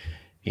ugly.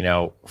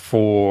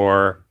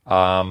 For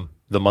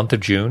the month of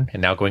June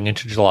and now going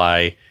into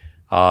July,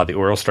 the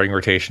Orioles starting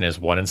rotation is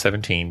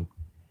 1-17,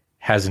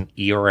 has an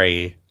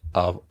ERA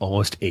of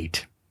almost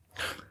 8.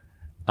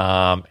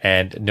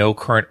 And no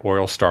current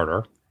Orioles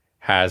starter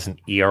has an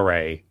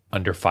ERA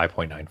under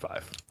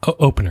 5.95.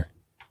 Opener.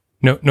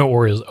 No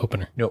Orioles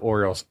opener. No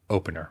Orioles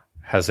opener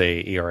has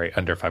a ERA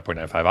under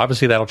 5.95.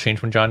 Obviously, that'll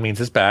change when John Means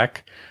is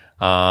back.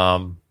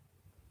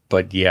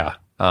 But yeah,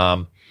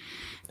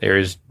 there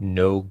is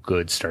no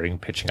good starting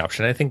pitching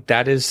option. I think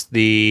that is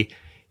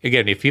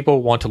again, if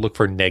people want to look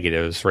for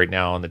negatives right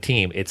now on the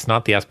team, it's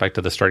not the aspect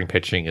of the starting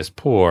pitching is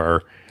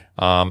poor.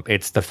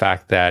 It's the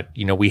fact that,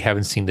 we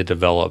haven't seen the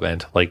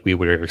development like we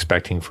were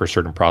expecting for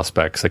certain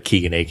prospects. Like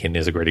Keegan Aiken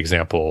is a great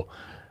example,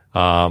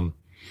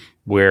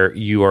 where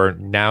you are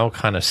now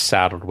kind of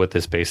saddled with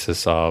this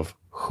basis of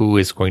who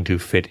is going to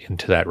fit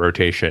into that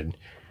rotation.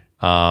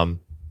 And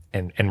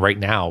right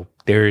now,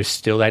 there is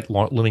still that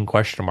looming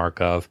question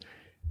mark of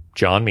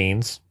John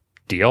Means,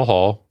 DL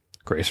Hall,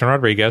 Grayson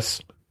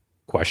Rodriguez,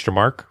 question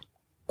mark.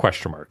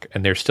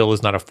 And there still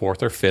is not a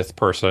fourth or fifth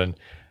person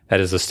that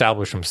has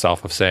established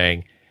himself of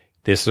saying,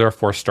 this is our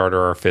fourth starter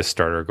or our fifth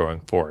starter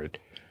going forward.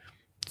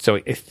 So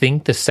I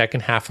think the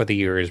second half of the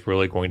year is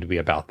really going to be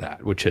about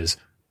that, which is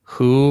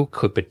who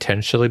could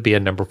potentially be a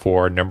number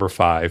 4, number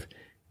 5.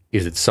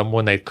 Is it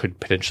someone that could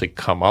potentially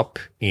come up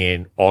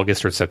in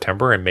August or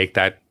September and make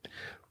that?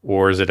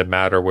 Or is it a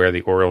matter where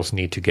the Orioles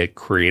need to get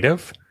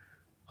creative?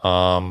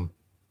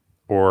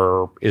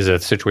 Or is it a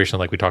situation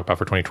like we talked about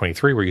for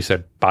 2023 where you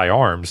said buy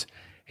arms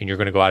and you're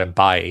going to go out and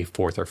buy a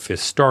fourth or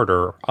fifth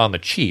starter on the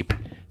cheap,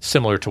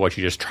 similar to what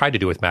you just tried to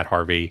do with Matt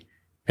Harvey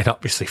and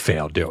obviously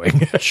failed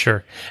doing?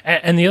 Sure.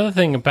 And the other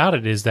thing about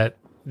it is that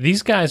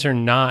these guys are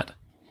not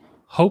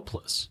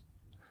hopeless.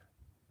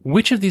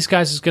 Which of these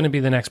guys is going to be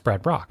the next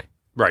Brad Brock?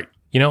 Right.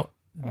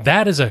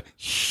 That is a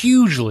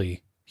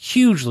hugely,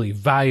 hugely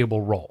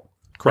valuable role.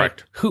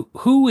 Correct. Right?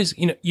 Who is,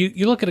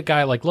 you look at a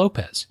guy like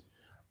Lopez.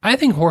 I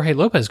think Jorge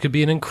Lopez could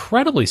be an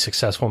incredibly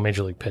successful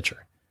major league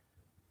pitcher.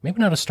 Maybe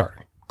not a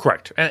starter.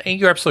 Correct. And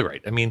you're absolutely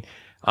right. I mean,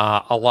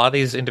 a lot of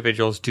these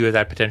individuals do have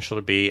that potential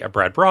to be a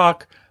Brad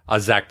Brock,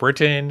 a Zach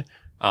Britton,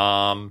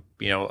 a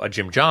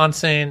Jim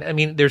Johnson. I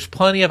mean, there's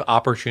plenty of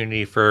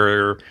opportunity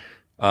for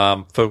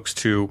folks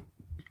to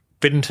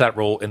fit into that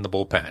role in the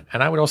bullpen.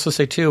 And I would also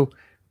say, too,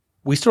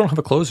 we still don't have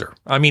a closer.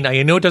 I mean,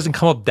 I know it doesn't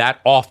come up that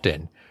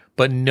often,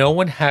 but no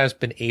one has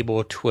been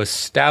able to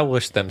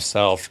establish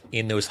themselves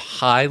in those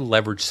high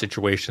leverage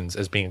situations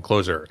as being a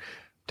closer.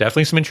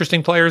 Definitely some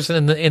interesting players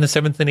in the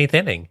seventh and eighth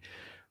inning,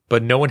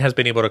 but no one has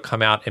been able to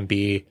come out and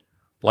be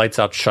lights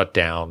out, shut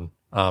down,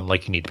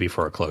 like you need to be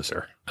for a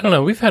closer. I don't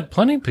know. We've had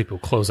plenty of people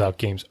close out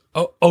games.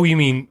 Oh, you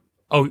mean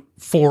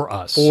for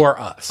us? For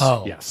us.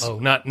 Oh, yes. Oh,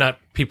 not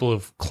people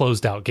who've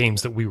closed out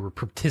games that we were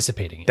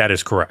participating in. That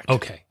is correct.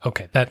 Okay.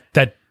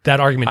 That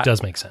argument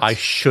does make sense. I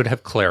should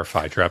have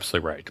clarified. You're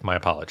absolutely right. My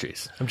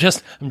apologies. I'm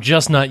just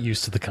not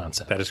used to the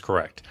concept. That is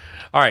correct.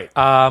 All right.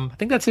 I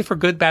think that's it for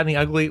good, bad, and the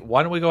ugly.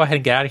 Why don't we go ahead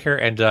and get out of here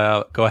and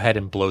go ahead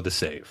and blow the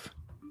save?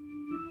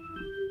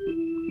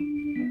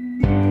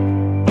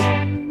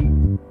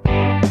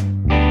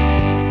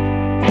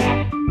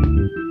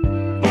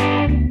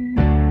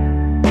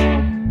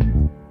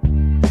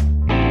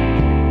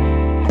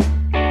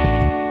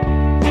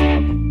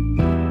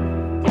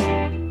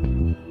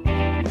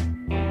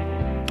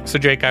 So,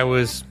 Jake, I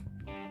was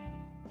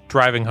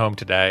driving home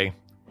today,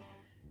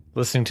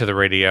 listening to the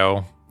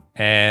radio,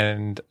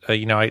 and,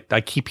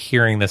 I keep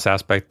hearing this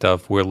aspect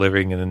of we're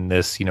living in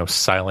this,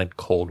 silent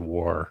Cold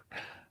War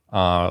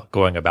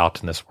going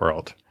about in this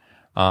world.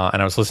 And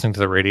I was listening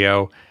to the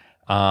radio,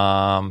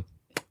 and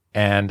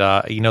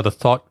the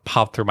thought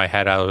popped through my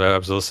head. I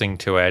was listening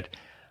to it,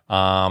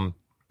 Live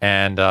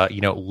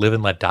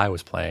and Let Die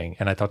was playing.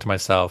 And I thought to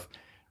myself,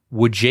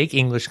 would Jake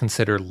English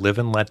consider Live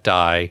and Let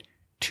Die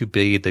to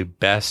be the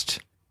best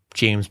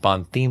James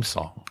Bond theme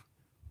song?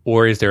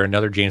 Or is there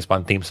another James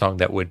Bond theme song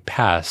that would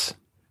pass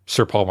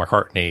Sir Paul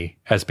McCartney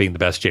as being the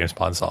best James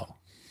Bond song?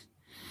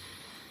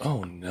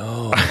 Oh,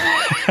 no.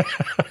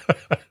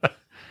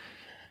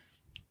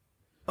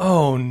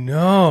 Oh,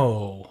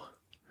 no.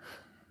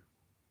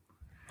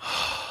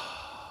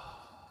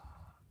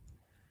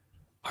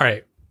 All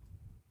right.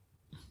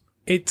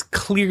 It's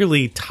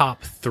clearly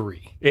top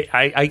 3.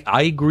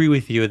 I agree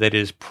with you that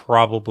is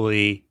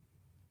probably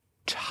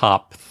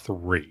top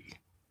 3.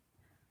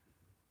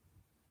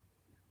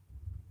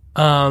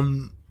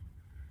 I'm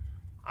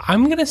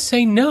going to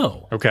say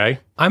no. Okay.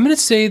 I'm going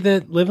to say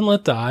that Live and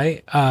Let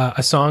Die,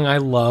 a song I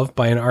love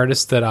by an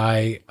artist that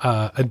I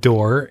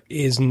adore,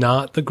 is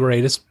not the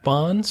greatest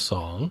Bond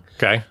song.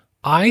 Okay.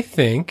 I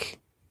think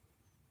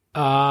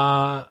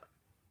it's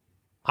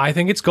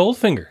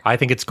Goldfinger. I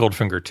think it's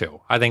Goldfinger too.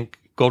 I think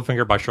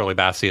Goldfinger by Shirley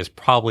Bassey is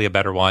probably a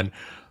better one.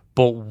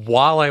 But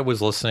while I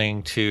was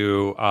listening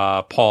to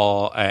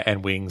Paul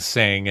and Wings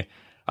sing,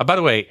 by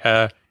the way,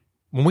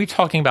 when we're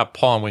talking about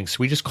Paul and Wings,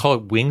 do we just call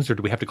it Wings or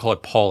do we have to call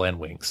it Paul and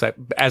Wings?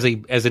 As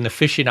an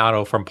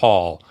aficionado from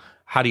Paul,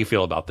 how do you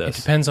feel about this?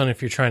 It depends on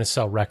if you're trying to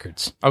sell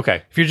records.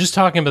 Okay. If you're just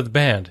talking about the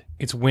band,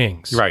 it's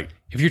Wings. Right.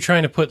 If you're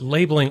trying to put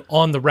labeling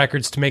on the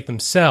records to make them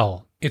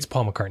sell, it's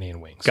Paul McCartney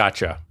and Wings.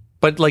 Gotcha.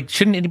 But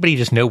shouldn't anybody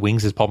just know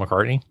Wings is Paul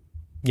McCartney?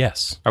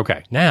 Yes.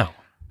 Okay. Now.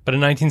 But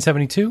in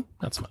 1972,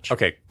 not so much.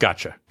 Okay.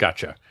 Gotcha.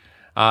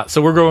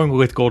 So we're going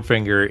with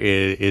Goldfinger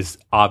is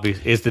obvious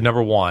is the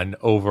number one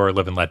over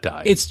Live and Let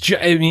Die. It's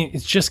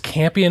just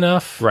campy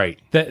enough, Right.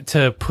 that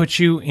to put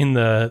you in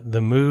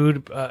the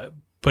mood,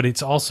 but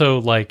it's also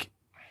like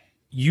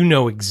you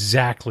know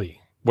exactly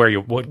what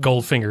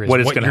Goldfinger is, what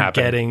is what gonna you're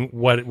happen. getting,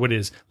 what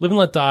is. Live and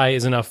Let Die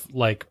is enough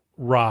like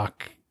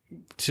rock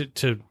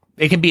to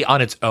It can be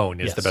on its own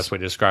is Yes. the best way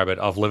to describe it.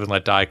 Of Live and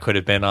Let Die could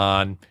have been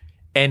on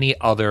any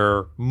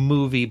other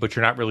movie, but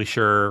you're not really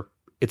sure.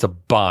 It's a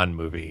Bond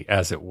movie,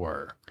 as it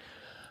were.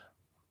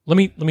 let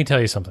me tell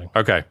you something.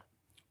 Okay.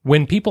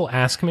 When people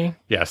ask me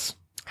Yes.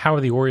 how are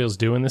the Orioles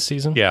doing this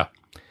season, Yeah.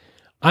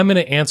 I'm going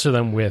to answer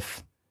them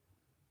with,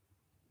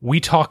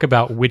 we talk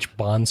about which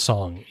Bond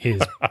song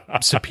is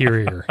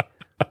superior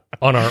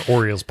on our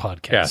Orioles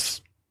podcast.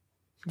 Yes.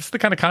 It's the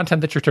kind of content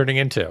that you're turning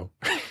into.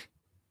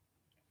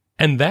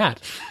 And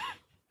that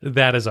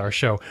is our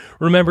show.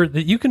 Remember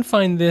that you can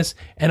find this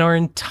and our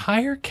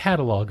entire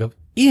catalog of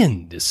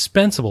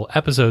indispensable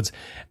episodes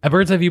at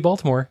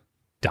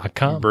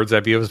birdseyeviewbaltimore.com. Bird's Eye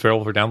View is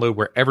available for download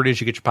wherever it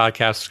is you get your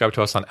podcasts. Subscribe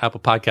to us on Apple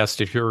Podcasts,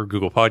 Stitcher,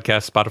 Google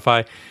Podcasts,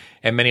 Spotify,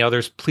 and many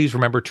others. Please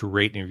remember to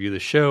rate and review the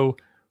show.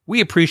 We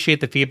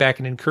appreciate the feedback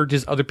and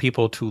encourages other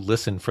people to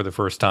listen for the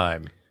first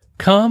time.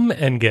 Come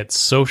and get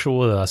social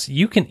with us.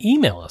 You can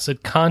email us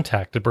at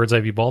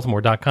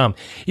contact@birdseyeviewbaltimore.com.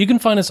 You can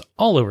find us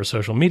all over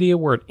social media.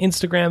 We're at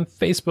Instagram,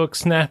 Facebook,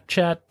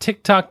 Snapchat,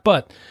 TikTok,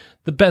 but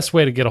the best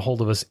way to get a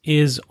hold of us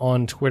is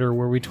on Twitter,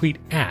 where we tweet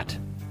at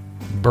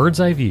Bird's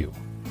Eye View,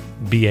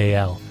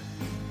 BAL.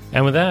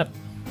 And with that,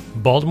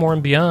 Baltimore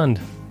and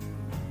beyond,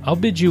 I'll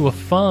bid you a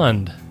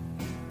fond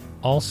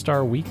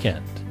All-Star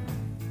weekend.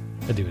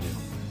 Adieu.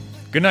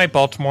 Good night,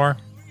 Baltimore.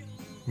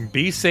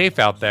 Be safe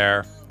out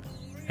there.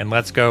 And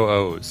let's go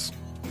O's.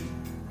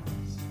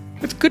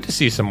 It's good to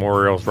see some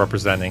Orioles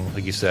representing,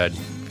 like you said,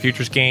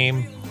 Futures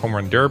Game, Home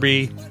Run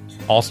Derby,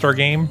 All-Star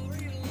Game.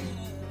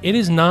 It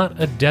is not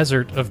a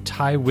desert of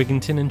Ty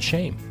Wigginton and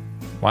shame.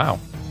 Wow.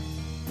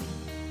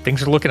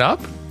 Things are looking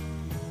up?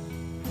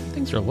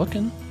 Things are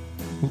looking.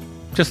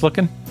 Just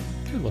looking?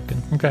 They're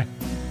looking. Okay.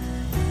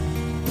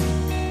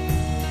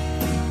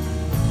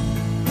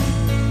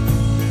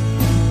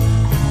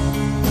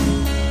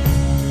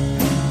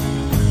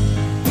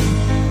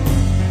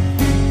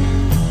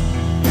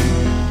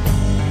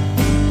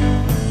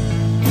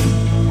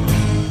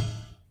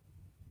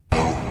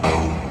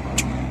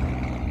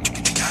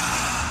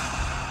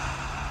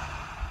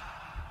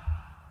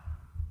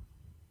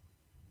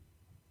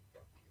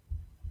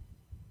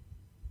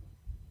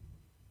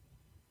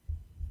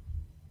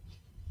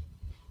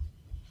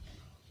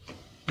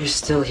 You're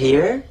still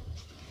here?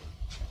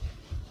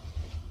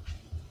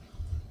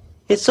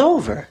 It's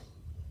over.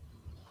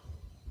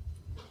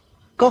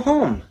 Go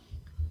home.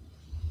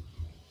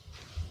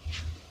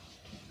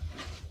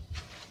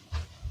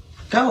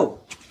 Go.